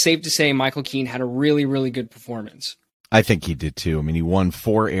think it's safe to say Michael Keane had a really, really good performance. I think he did too. I mean, he won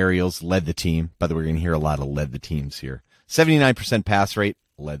 4 aerials, led the team. By the way, we're going to hear a lot of led the teams here. 79% pass rate,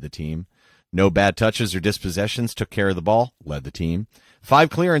 led the team. No bad touches or dispossessions, took care of the ball, led the team. 5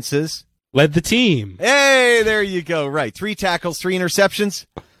 clearances. Led the team. Hey, there you go. Right. 3 tackles, 3 interceptions.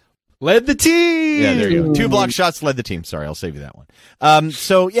 Led the team. Yeah, there you go. 2 block shots led the team. Sorry, I'll save you that one.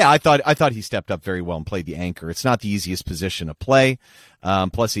 So yeah, I thought he stepped up very well and played the anchor. It's not the easiest position to play.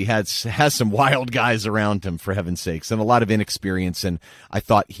 Plus he has some wild guys around him, for heaven's sakes, and a lot of inexperience. And I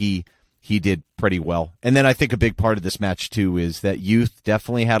thought he did pretty well. And then I think a big part of this match too is that youth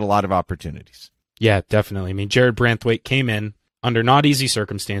definitely had a lot of opportunities. Yeah, definitely. I mean, Jared Branthwaite came in under not easy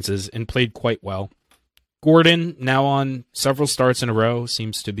circumstances and played quite well. Gordon, now on several starts in a row,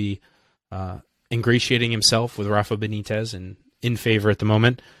 seems to be ingratiating himself with Rafa Benitez and in favor at the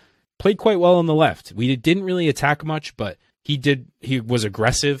moment. Played quite well on the left. We didn't really attack much, but he was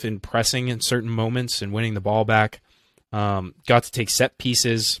aggressive in pressing in certain moments and winning the ball back. Got to take set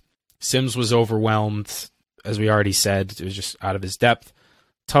pieces. Sims was overwhelmed, as we already said. It was just out of his depth.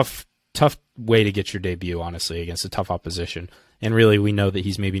 Tough way to get your debut, honestly, against a tough opposition. And really, we know that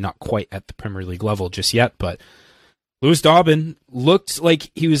he's maybe not quite at the Premier League level just yet, but Lewis Dobbin looked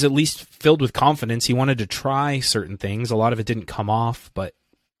like he was at least filled with confidence. He wanted to try certain things. A lot of it didn't come off, but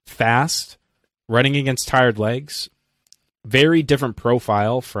fast, running against tired legs, very different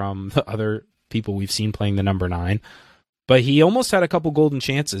profile from the other people we've seen playing the number 9. But he almost had a couple golden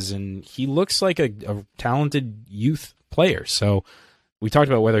chances, and he looks like a talented youth player. So we talked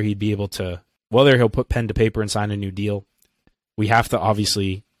about whether he'll put pen to paper and sign a new deal. We have to,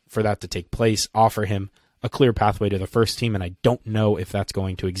 obviously, for that to take place, offer him a clear pathway to the first team, and I don't know if that's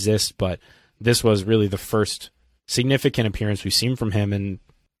going to exist, but this was really the first significant appearance we've seen from him, and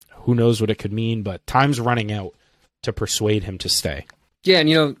who knows what it could mean, but time's running out to persuade him to stay. Yeah,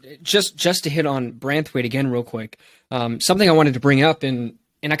 and just to hit on Branthwaite again real quick, something I wanted to bring up, and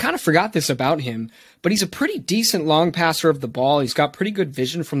I kind of forgot this about him, but he's a pretty decent long passer of the ball. He's got pretty good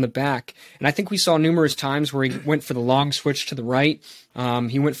vision from the back, and I think we saw numerous times where he went for the long switch to the right.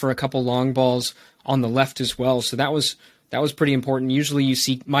 He went for a couple long balls on the left as well, so that was pretty important. Usually you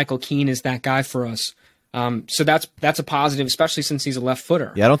see Michael Keane as that guy for us. So that's a positive, especially since he's a left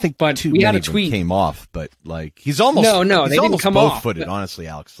footer. Yeah, I don't think we had a tweet came off, but like he's almost they didn't come off. Both-footed, honestly,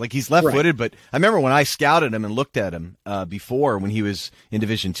 Alex. Like he's left-footed, right. But I remember when I scouted him and looked at him before when he was in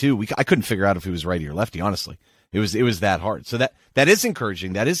Division 2, I couldn't figure out if he was righty or lefty. Honestly, it was that hard. So that is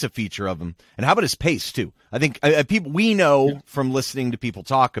encouraging. That is a feature of him. And how about his pace too? I think people we know from listening to people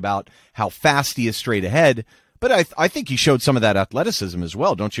talk about how fast he is straight ahead, but I think he showed some of that athleticism as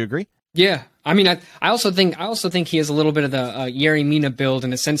well. Don't you agree? Yeah, I mean, I also think he has a little bit of the Yerry Mina build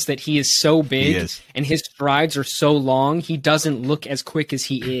in the sense that he is so big and his strides are so long. He doesn't look as quick as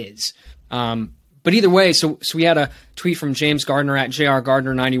he is. But either way, so we had a tweet from James Gardner at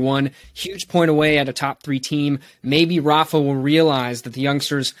JRGardner91. Huge point away at a top 3 team. Maybe Rafa will realize that the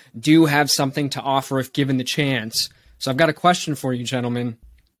youngsters do have something to offer if given the chance. So I've got a question for you, gentlemen.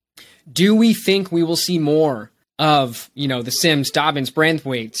 Do we think we will see more of, the Sims, Dobbins,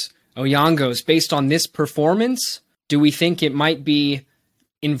 Branthwaites, Oyongos based on this performance? Do we think it might be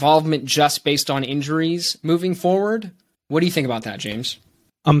involvement just based on injuries moving forward? What do you think about that, James?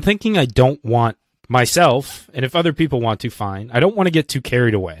 I'm thinking I don't want myself, and if other people want to, fine. I don't want to get too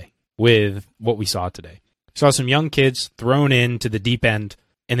carried away with what we saw today. Saw some young kids thrown into the deep end,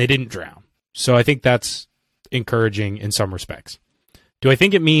 and they didn't drown. So I think that's encouraging in some respects. Do I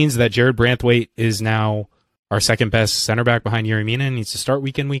think it means that Jared Branthwaite is now our second best center back behind Yerry Mina and needs to start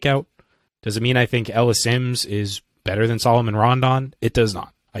week in, week out? Does it mean I think Ellis Sims is better than Solomon Rondon? It does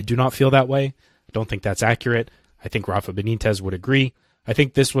not. I do not feel that way. I don't think that's accurate. I think Rafa Benitez would agree. I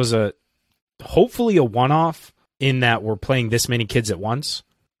think this was hopefully a one-off in that we're playing this many kids at once.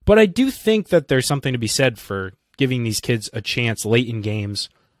 But I do think that there's something to be said for giving these kids a chance late in games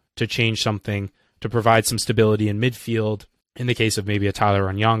to change something, to provide some stability in midfield, in the case of maybe a Tyler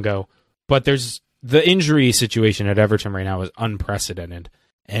Onyongo. But the injury situation at Everton right now is unprecedented.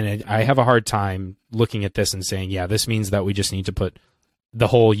 And I have a hard time looking at this and saying, yeah, this means that we just need to put the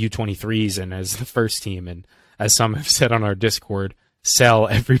whole U23s in as the first team. And as some have said on our Discord, sell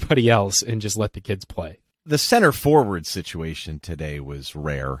everybody else and just let the kids play. The center forward situation today was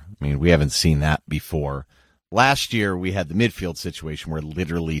rare. I mean, we haven't seen that before. Last year, we had the midfield situation where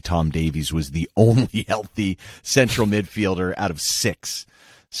literally Tom Davies was the only healthy central midfielder out of 6.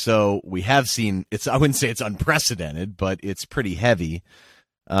 So we have seen, I wouldn't say it's unprecedented, but it's pretty heavy.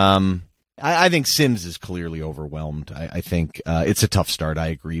 I think Sims is clearly overwhelmed. I think it's a tough start, I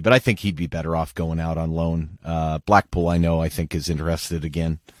agree, but I think he'd be better off going out on loan. Blackpool, I think, is interested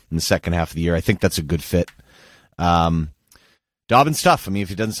again in the second half of the year. I think that's a good fit. Dobbin's tough. I mean, if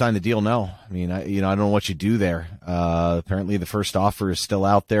he doesn't sign the deal, no. I mean, I don't know what you do there. Apparently the first offer is still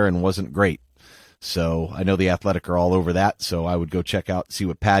out there and wasn't great. So I know the Athletic are all over that, so I would go check out, see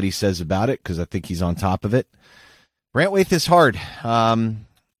what Patty says about it, because I think he's on top of it. Branthwaite is hard.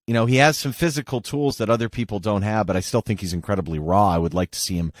 he has some physical tools that other people don't have, but I still think he's incredibly raw. I would like to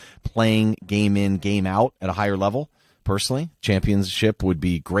see him playing game in, game out at a higher level, personally. Championship would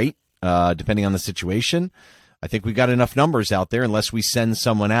be great, depending on the situation. I think we got enough numbers out there unless we send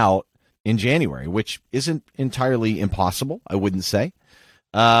someone out in January, which isn't entirely impossible, I wouldn't say.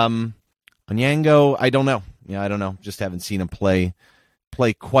 Onyango, I don't know. I don't know. Just haven't seen him play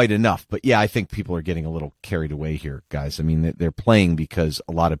quite enough. But yeah, I think people are getting a little carried away here, guys. I mean, they're playing because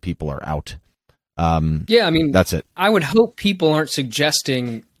a lot of people are out. That's it. I would hope people aren't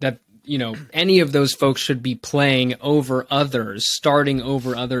suggesting that, any of those folks should be playing over others, starting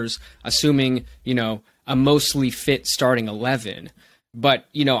over others, assuming, a mostly fit starting 11. But,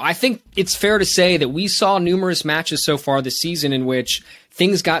 I think it's fair to say that we saw numerous matches so far this season in which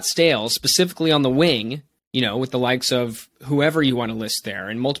things got stale, specifically on the wing, with the likes of whoever you want to list there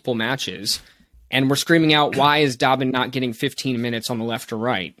in multiple matches. And we're screaming out, why is Dobbin not getting 15 minutes on the left or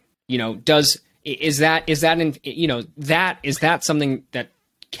right? Is that something that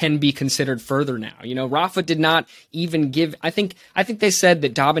can be considered further now? Rafa did not even give, I think they said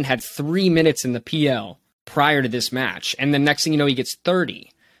that Dobbin had 3 minutes in the PL prior to this match. And the next thing you know, he gets 30.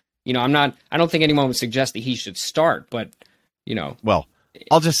 I don't think anyone would suggest that he should start, but Well,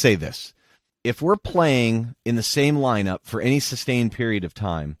 I'll just say this. If we're playing in the same lineup for any sustained period of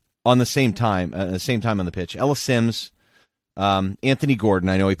time, on the same time on the pitch, Ellis Sims, Anthony Gordon,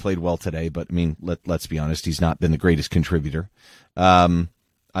 I know he played well today, but I mean, let's be honest, he's not been the greatest contributor.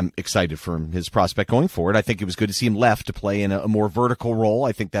 I'm excited for his prospect going forward. I think it was good to see him left to play in a more vertical role.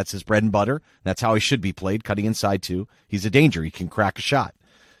 I think that's his bread and butter. That's how he should be played, cutting inside too. He's a danger. He can crack a shot.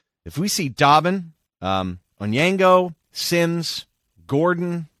 If we see Dobbin, Onyango, Sims,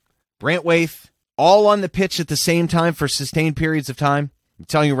 Gordon, Brantwaith, all on the pitch at the same time for sustained periods of time, I'm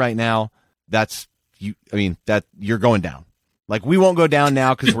telling you right now, that you're going down. Like, we won't go down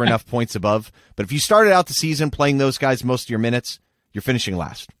now because we're enough points above. But if you started out the season playing those guys most of your minutes, you're finishing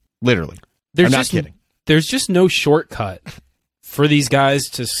last. Literally. I'm not kidding. There's just no shortcut for these guys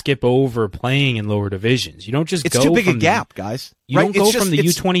to skip over playing in lower divisions. You don't just It's too big a gap, guys. You don't go from the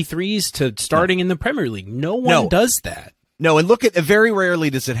U23s to starting in the Premier League. No one does that. No, and very rarely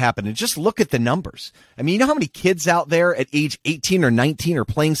does it happen. And just look at the numbers. I mean, you know how many kids out there at age 18 or 19 are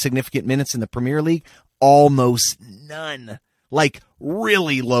playing significant minutes in the Premier League? Almost none. Like,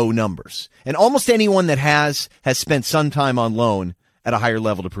 really low numbers. And almost anyone that has spent some time on loan at a higher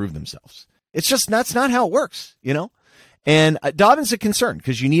level to prove themselves. It's just, that's not how it works, And Dobbin's a concern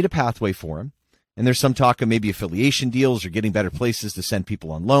because you need a pathway for him. And there's some talk of maybe affiliation deals or getting better places to send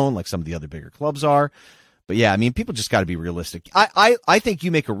people on loan like some of the other bigger clubs are. But yeah, I mean, people just got to be realistic. I think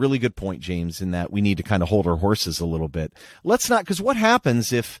you make a really good point, James, in that we need to kind of hold our horses a little bit. Let's not, because what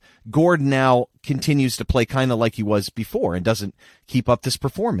happens if Gordon now continues to play kind of like he was before and doesn't keep up this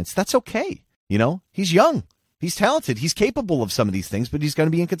performance? That's okay. He's young. He's talented. He's capable of some of these things, but he's going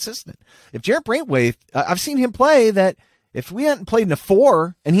to be inconsistent. If Jarrett Brantwaith, I've seen him play that if we hadn't played in a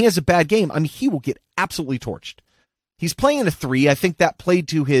 4 and he has a bad game, I mean, he will get absolutely torched. He's playing in a 3. I think that played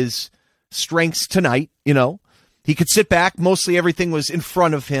to his strengths tonight. He could sit back. Mostly everything was in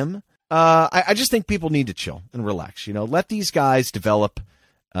front of him. I just think people need to chill and relax. Let these guys develop.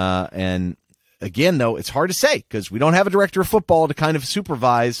 And again, though, it's hard to say because we don't have a director of football to kind of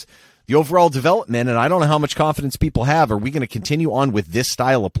supervise the overall development. And I don't know how much confidence people have. Are we going to continue on with this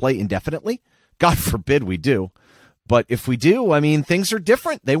style of play indefinitely? God forbid we do. But if we do, I mean, things are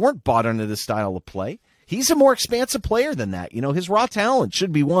different. They weren't bought into this style of play. He's a more expansive player than that. His raw talent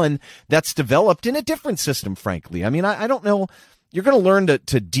should be one that's developed in a different system, frankly. I mean, I don't know. You're going to learn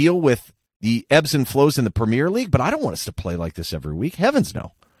to deal with the ebbs and flows in the Premier League, but I don't want us to play like this every week. Heavens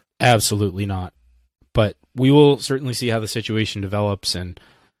no. Absolutely not. But we will certainly see how the situation develops. And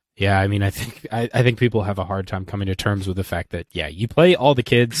yeah, I mean, I think people have a hard time coming to terms with the fact that, yeah, you play all the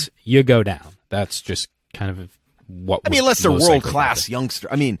kids, you go down. That's just kind of unless they're world-class youngster.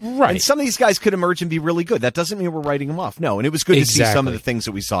 I mean, right. And some of these guys could emerge and be really good. That doesn't mean we're writing them off. No, and it was good to see some of the things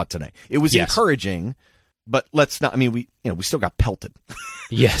that we saw tonight. It was encouraging, but let's not. I mean, we still got pelted.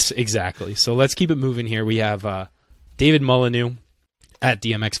 Yes, exactly. So let's keep it moving here. We have David Molyneux at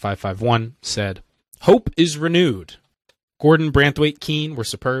DMX551 said, "Hope is renewed. Gordon, Brantwaith, Keane were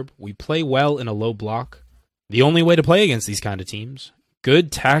superb. We play well in a low block. The only way to play against these kind of teams.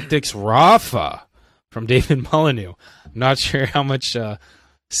 Good tactics, Rafa." From David Molyneux. I'm not sure how much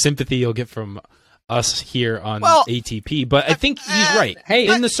sympathy you'll get from us here on ATP, but I think he's right.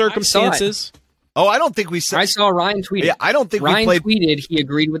 Hey, in the circumstances. I don't think we said. I saw Ryan tweet. Yeah, I don't think Ryan we played. Tweeted he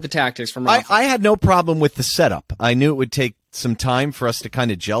agreed with the tactics from Rafa. I had no problem with the setup. I knew it would take some time for us to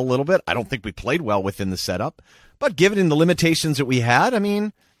kind of gel a little bit. I don't think we played well within the setup, but given the limitations that we had, I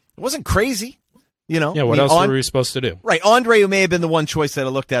mean, It wasn't crazy. Yeah, what else were we supposed to do? Right, Andre may have been the one choice that I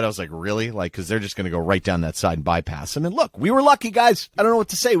looked at. I was like, really? Like, because they're just going to go right down that side and bypass him. And look, we were lucky, guys. I don't know what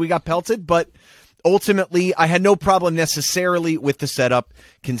to say. We got pelted, but ultimately, I had no problem necessarily with the setup,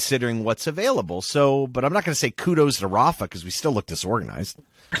 considering what's available. So, but I'm not going to say kudos to Rafa because we still look disorganized.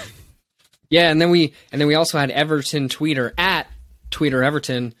 Yeah, and then we also had Everton tweeter at Tweeter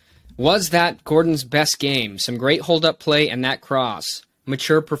Everton. Was that Gordon's best game? Some great hold-up play and that cross.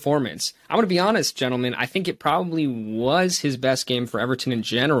 Mature performance. I'm going to be honest, gentlemen. I think it probably was his best game for Everton in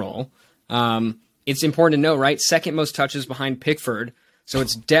general. It's important to know, right? Second most touches behind Pickford. So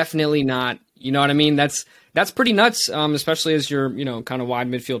it's definitely not, you know what I mean? That's pretty nuts, especially as your, kind of wide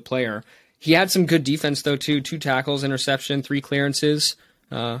midfield player. He had some good defense, though, too. 2 tackles, interception, 3 clearances.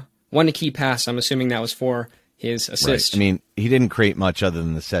 One key pass. I'm assuming that was for his assist. Right. I mean, he didn't create much other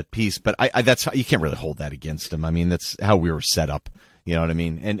than the set piece, but that's how, you can't really hold that against him. I mean, that's how we were set up. You know what I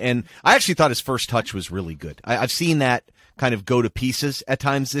mean? And I actually thought his first touch was really good. I've seen that kind of go to pieces at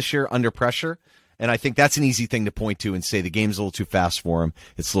times this year under pressure. And I think that's an easy thing to point to and say the game's a little too fast for him.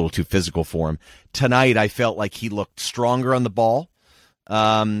 It's a little too physical for him. Tonight, I felt like he looked stronger on the ball.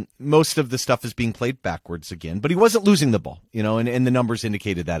 Most of the stuff is being played backwards again, but he wasn't losing the ball, and the numbers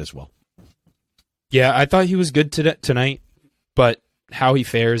indicated that as well. Yeah, I thought he was good tonight, but how he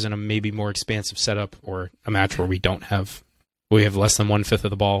fares in a maybe more expansive setup or a match where we have less than 1/5 of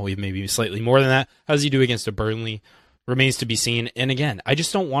the ball, we have maybe slightly more than that. How does he do against a Burnley? Remains to be seen. And again, I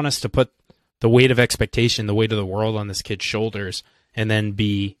just don't want us to put the weight of expectation, the weight of the world on this kid's shoulders, and then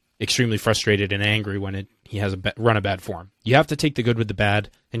be extremely frustrated and angry when he has run a bad form. You have to take the good with the bad,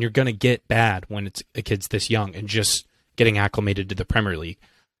 and you're going to get bad when it's a kid's this young and just getting acclimated to the Premier League.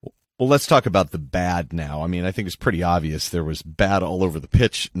 Well, let's talk about the bad now. I mean, I think it's pretty obvious there was bad all over the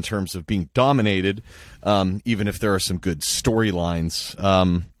pitch in terms of being dominated, even if there are some good storylines.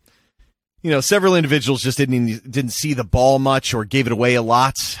 Several individuals just didn't see the ball much or gave it away a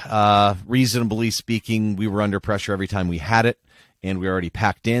lot. Reasonably speaking, we were under pressure every time we had it, and we were already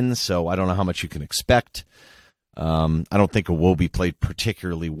packed in, so I don't know how much you can expect. I don't think Iwobi played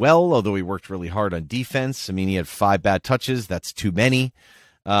particularly well, although he worked really hard on defense. I mean, he had 5 bad touches. That's too many.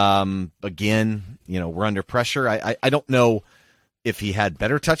 Again, we're under pressure. I don't know if he had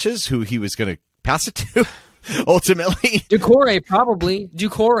better touches, who he was going to pass it to. Ultimately,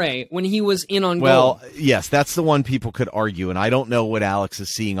 Doucouré when he was in on goal. Well, yes, that's the one people could argue, and I don't know what Alex is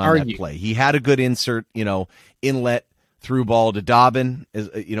seeing on that play. He had a good insert, inlet through ball to Dobbin,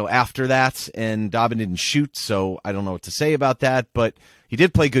 after that, and Dobbin didn't shoot, so I don't know what to say about that, but he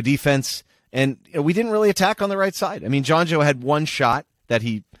did play good defense, and we didn't really attack on the right side. I mean, Jonjo had one shot that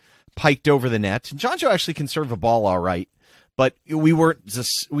he piked over the net, and Jonjo actually can serve a ball all right, but we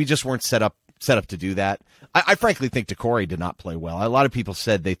just weren't set up to do that. I frankly think Doucouré did not play well. A lot of people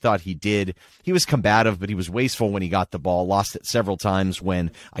said they thought he did. He was combative, but he was wasteful when he got the ball, lost it several times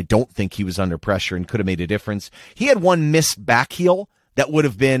when I don't think he was under pressure and could have made a difference. He had one missed back heel that would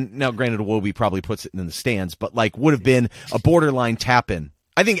have been, now granted Iwobi probably puts it in the stands, but would have been a borderline tap in.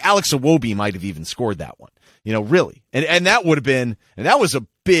 I think Alex Iwobi might have even scored that one, really. And that would have been, and that was a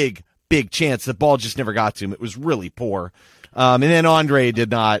big, big chance. The ball just never got to him. It was really poor. And then Andre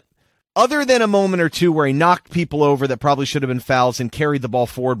did not, other than a moment or two where he knocked people over that probably should have been fouls and carried the ball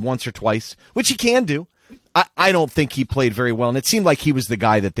forward once or twice, which he can do. I don't think he played very well. And it seemed like he was the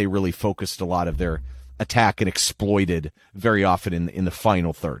guy that they really focused a lot of their attack and exploited very often in the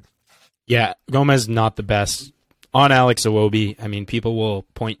final third. Yeah, Gomez not the best. On Alex Iwobi, I mean, people will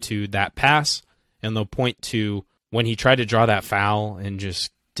point to that pass, and they'll point to when he tried to draw that foul and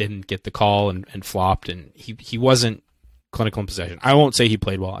just didn't get the call and flopped, and he wasn't clinical in possession. I won't say he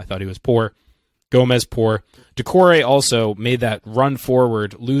played well. I thought he was poor. Gomez, poor. Doucouré also made that run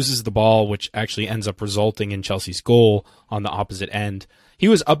forward, loses the ball, which actually ends up resulting in Chelsea's goal on the opposite end. He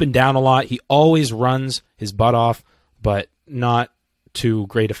was up and down a lot. He always runs his butt off, but not to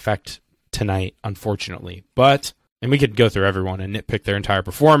great effect tonight, unfortunately. And we could go through everyone and nitpick their entire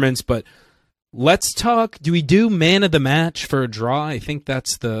performance, but let's talk. Do we do man of the match for a draw? I think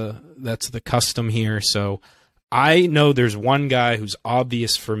that's the custom here. So I know there's one guy who's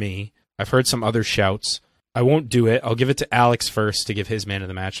obvious for me. I've heard some other shouts. I won't do it. I'll give it to Alex first to give his man of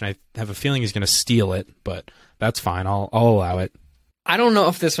the match, and I have a feeling he's going to steal it, but that's fine. I'll allow it. I don't know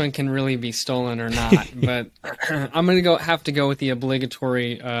if this one can really be stolen or not, but I'm going to have to go with the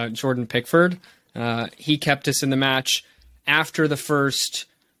obligatory Jordan Pickford. He kept us in the match after the first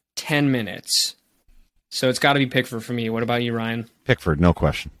 10 minutes. So it's got to be Pickford for me. What about you, Ryan? Pickford, no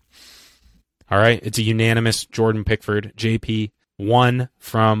question. All right, it's a unanimous Jordan Pickford. JP, 1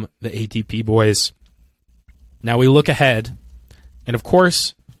 from the ATP boys. Now we look ahead, and of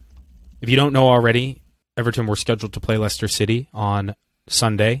course, If you don't know already, Everton were scheduled to play Leicester City on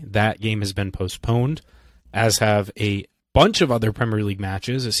Sunday. That game has been postponed, as have a bunch of other Premier League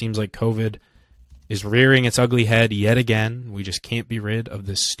matches. It seems like COVID is rearing its ugly head yet again. We just can't be rid of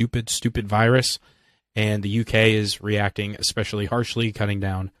this stupid virus. And the UK is reacting especially harshly, cutting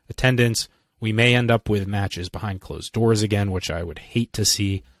down attendance. We may end up with matches behind closed doors again, which I would hate to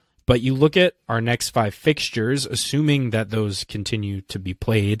see. But you look at our next 5 fixtures, assuming that those continue to be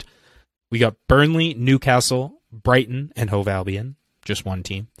played. We got Burnley, Newcastle, Brighton, and Hove Albion, just one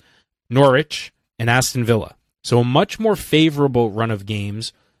team, Norwich, and Aston Villa. So a much more favorable run of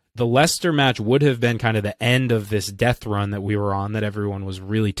games. The Leicester match would have been kind of the end of this death run that we were on, that everyone was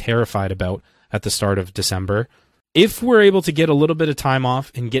really terrified about at the start of December. If we're able to get a little bit of time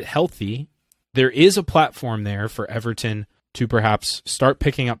off and get healthy, there is a platform there for Everton to perhaps start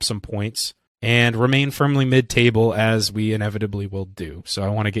picking up some points and remain firmly mid-table, as we inevitably will do. So I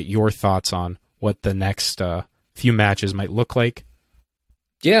want to get your thoughts on what the next few matches might look like.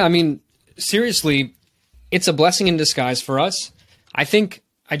 Yeah, I mean, seriously, it's a blessing in disguise for us. I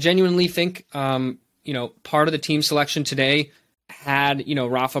genuinely think, part of the team selection today had,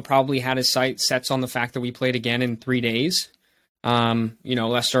 Rafa probably had his sights set on the fact that we played again in 3 days.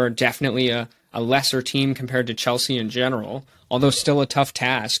 Leicester are definitely a lesser team compared to Chelsea in general, although still a tough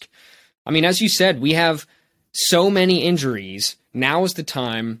task. I mean, as you said, we have so many injuries. Now is the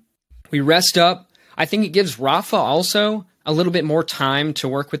time. We rest up. I think it gives Rafa also a little bit more time to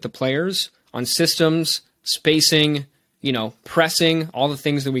work with the players on systems, spacing, pressing, all the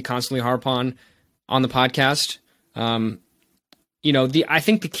things that we constantly harp on the podcast. I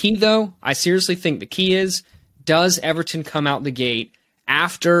think the key, though, I seriously think the key is, does Everton come out the gate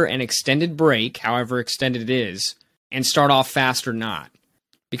after an extended break, however extended it is, and start off fast or not?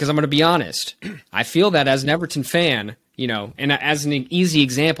 Because I'm going to be honest, I feel that as an Everton fan, and as an easy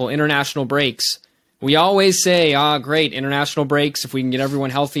example, international breaks, we always say, great, international breaks, if we can get everyone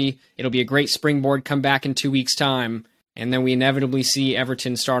healthy, it'll be a great springboard, come back in 2 weeks' time, and then we inevitably see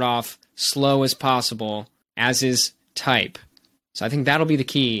Everton start off slow as possible, as is type. So I think that'll be the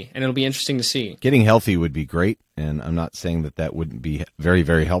key, and it'll be interesting to see. Getting healthy would be great, and I'm not saying that wouldn't be very,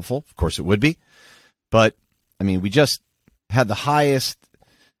 very helpful. Of course it would be. But, I mean, we just had the highest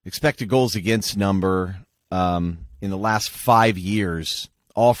expected goals against number in the last 5 years,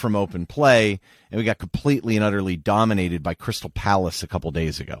 all from open play, and we got completely and utterly dominated by Crystal Palace a couple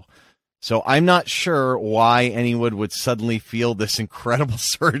days ago. So I'm not sure why anyone would suddenly feel this incredible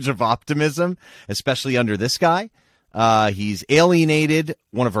surge of optimism, especially under this guy. He's alienated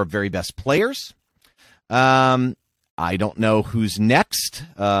one of our very best players. I don't know who's next.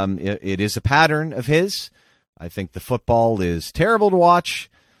 It is a pattern of his. I think the football is terrible to watch.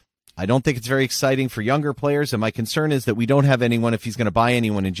 I don't think it's very exciting for younger players, and my concern is that we don't have anyone, if he's going to buy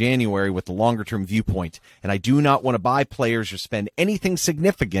anyone in January, with the longer-term viewpoint. And I do not want to buy players or spend anything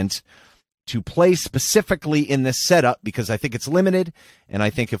significant to play specifically in this setup, because I think it's limited, and I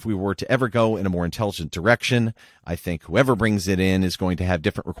think if we were to ever go in a more intelligent direction, I think whoever brings it in is going to have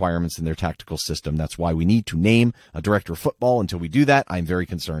different requirements in their tactical system. That's why we need to name a director of football. Until we do that, I'm very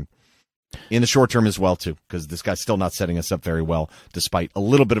concerned. In the short term as well, too, because this guy's still not setting us up very well, despite a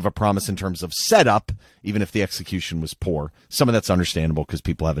little bit of a promise in terms of setup, even if the execution was poor. Some of that's understandable because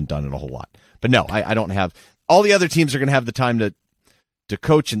people haven't done it a whole lot. But no, I don't have – all the other teams are going to have the time to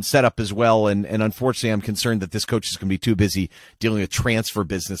coach and set up as well, and unfortunately I'm concerned that this coach is going to be too busy dealing with transfer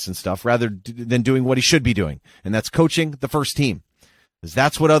business and stuff rather than doing what he should be doing, and that's coaching the first team, because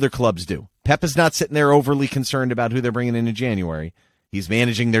that's what other clubs do. Pep is not sitting there overly concerned about who they're bringing in January. He's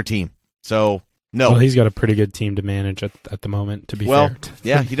managing their team. So, no. Well, he's got a pretty good team to manage at the moment, to be fair.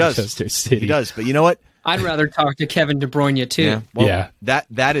 Yeah, he does. He does, but you know what? I'd rather talk to Kevin De Bruyne, too. Yeah, well,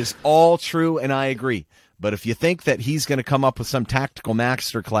 that is all true, and I agree. But if you think that he's going to come up with some tactical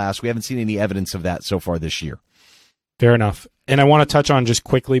masterclass, we haven't seen any evidence of that so far this year. Fair enough. And I want to touch on just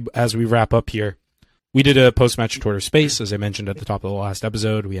quickly as we wrap up here. We did a post-match Twitter space, as I mentioned at the top of the last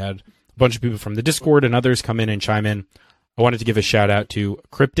episode. We had a bunch of people from the Discord and others come in and chime in. I wanted to give a shout-out to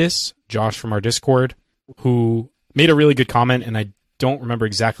Cryptus, Josh from our Discord, who made a really good comment, and I don't remember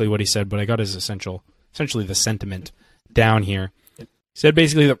exactly what he said, but I got his essentially the sentiment down here. He said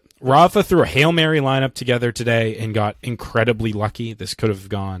basically that Rafa threw a Hail Mary lineup together today and got incredibly lucky. This could have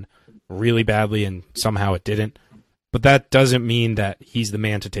gone really badly, and somehow it didn't. But that doesn't mean that he's the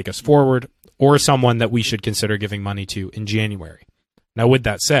man to take us forward or someone that we should consider giving money to in January. Now, with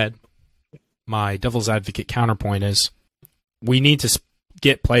that said, my devil's advocate counterpoint is we need to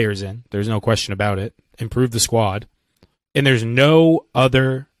get players in. There's no question about it. Improve the squad. And there's no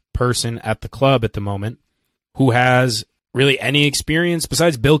other person at the club at the moment who has really any experience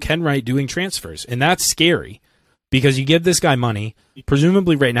besides Bill Kenwright doing transfers. And that's scary because you give this guy money.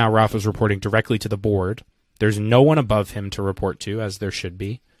 Presumably right now, Rafa's reporting directly to the board. There's no one above him to report to, as there should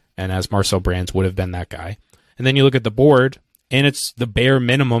be, and as Marcel Brands would have been that guy. And then you look at the board, and it's the bare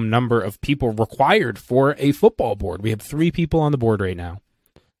minimum number of people required for a football board. We have 3 people on the board right now.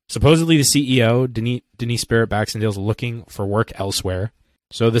 Supposedly the CEO, Denise Barrett Baxendale, is looking for work elsewhere.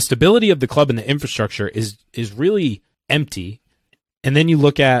 So the stability of the club and the infrastructure is really empty. And then you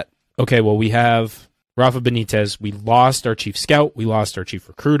look at, okay, well, we have Rafa Benitez. We lost our chief scout. We lost our chief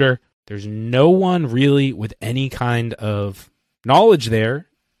recruiter. There's no one really with any kind of knowledge there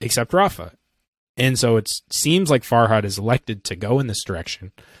except Rafa. And so it seems like Farhad is elected to go in this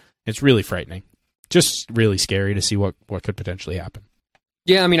direction. It's really frightening. Just really scary to see what could potentially happen.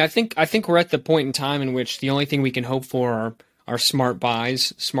 Yeah, I mean, I think we're at the point in time in which the only thing we can hope for are smart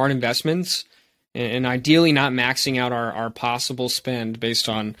buys, smart investments, and ideally not maxing out our possible spend based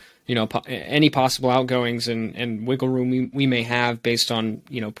on, any possible outgoings and wiggle room we may have based on,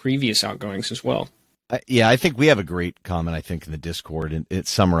 previous outgoings as well. Yeah, I think we have a great comment, I think, in the Discord, and it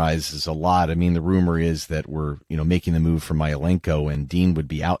summarizes a lot. I mean, the rumor is that we're, making the move for Myelenko and Dean would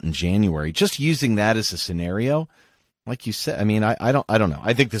be out in January. Just using that as a scenario, like you said, I mean, I don't know.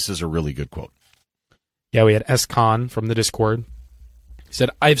 I think this is a really good quote. Yeah, we had S. Khan from the Discord. He said,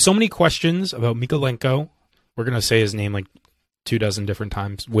 I have so many questions about Mykolenko. We're going to say his name like 24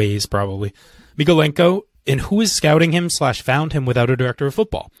 different ways, probably. Mykolenko, and who is scouting him / found him without a director of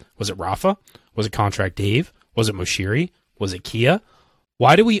football? Was it Rafa? Was it Contract Dave? Was it Moshiri? Was it Kia?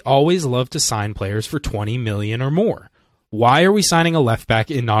 Why do we always love to sign players for 20 million or more? Why are we signing a left back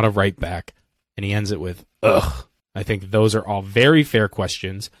and not a right back? And he ends it with, ugh. I think those are all very fair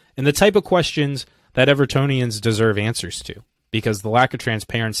questions and the type of questions that Evertonians deserve answers to, because the lack of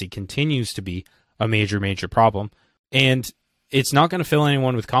transparency continues to be a major, major problem. And it's not going to fill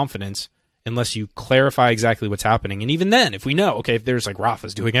anyone with confidence unless you clarify exactly what's happening. And even then, if we know, okay, if there's like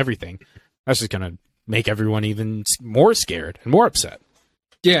Rafa's doing everything, that's just going to make everyone even more scared and more upset.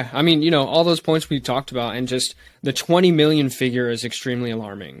 Yeah, I mean, all those points we talked about, and just the 20 million figure is extremely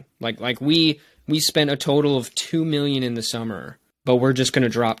alarming. Like we spent a total of 2 million in the summer, but we're just going to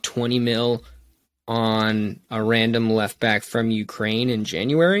drop 20 mil on a random left back from Ukraine in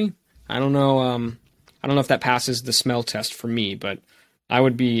January. I don't know if that passes the smell test for me, but I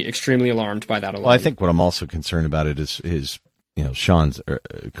would be extremely alarmed by that alone. Well, I think what I'm also concerned about it is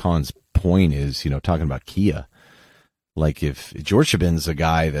Khan's point is, talking about Kia. Like if Djordjebin's a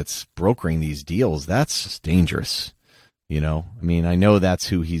guy that's brokering these deals, that's dangerous. I mean, I know that's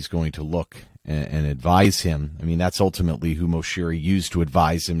who he's going to look and advise him. I mean, that's ultimately who Moshiri used to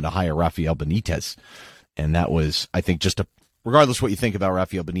advise him to hire Rafael Benitez. And that was, I think, regardless what you think about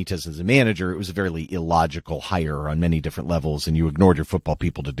Rafael Benitez as a manager, it was a very illogical hire on many different levels, and you ignored your football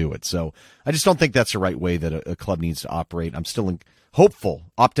people to do it. So I just don't think that's the right way that a club needs to operate. I'm still hopeful,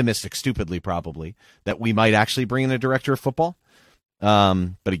 optimistic, stupidly probably, that we might actually bring in a director of football.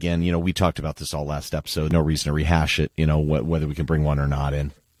 But again, we talked about this all last episode. No reason to rehash it, whether we can bring one or not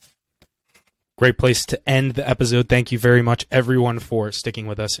in. Great place to end the episode. Thank you very much, everyone, for sticking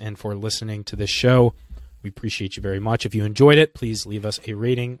with us and for listening to this show. We appreciate you very much. If you enjoyed it, please leave us a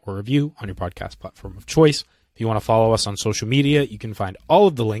rating or review on your podcast platform of choice. If you want to follow us on social media, you can find all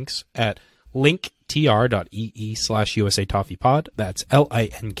of the links at linktr.ee/USA Toffee Pod. That's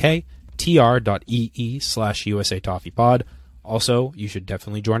linktr.ee/USA Toffee Pod. Also, you should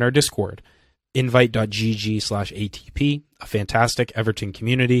definitely join our Discord, invite.gg/ATP, a fantastic Everton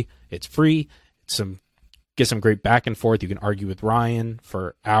community. It's free. Get some great back and forth. You can argue with Ryan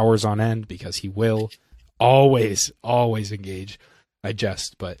for hours on end because he will always engage. I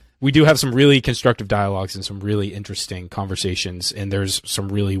jest, but we do have some really constructive dialogues and some really interesting conversations, and there's some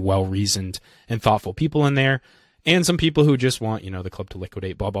really well-reasoned and thoughtful people in there, and some people who just want, the club to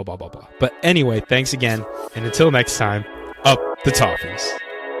liquidate, blah, blah, blah, blah, blah. But anyway, thanks again, and until next time, up the Toffees.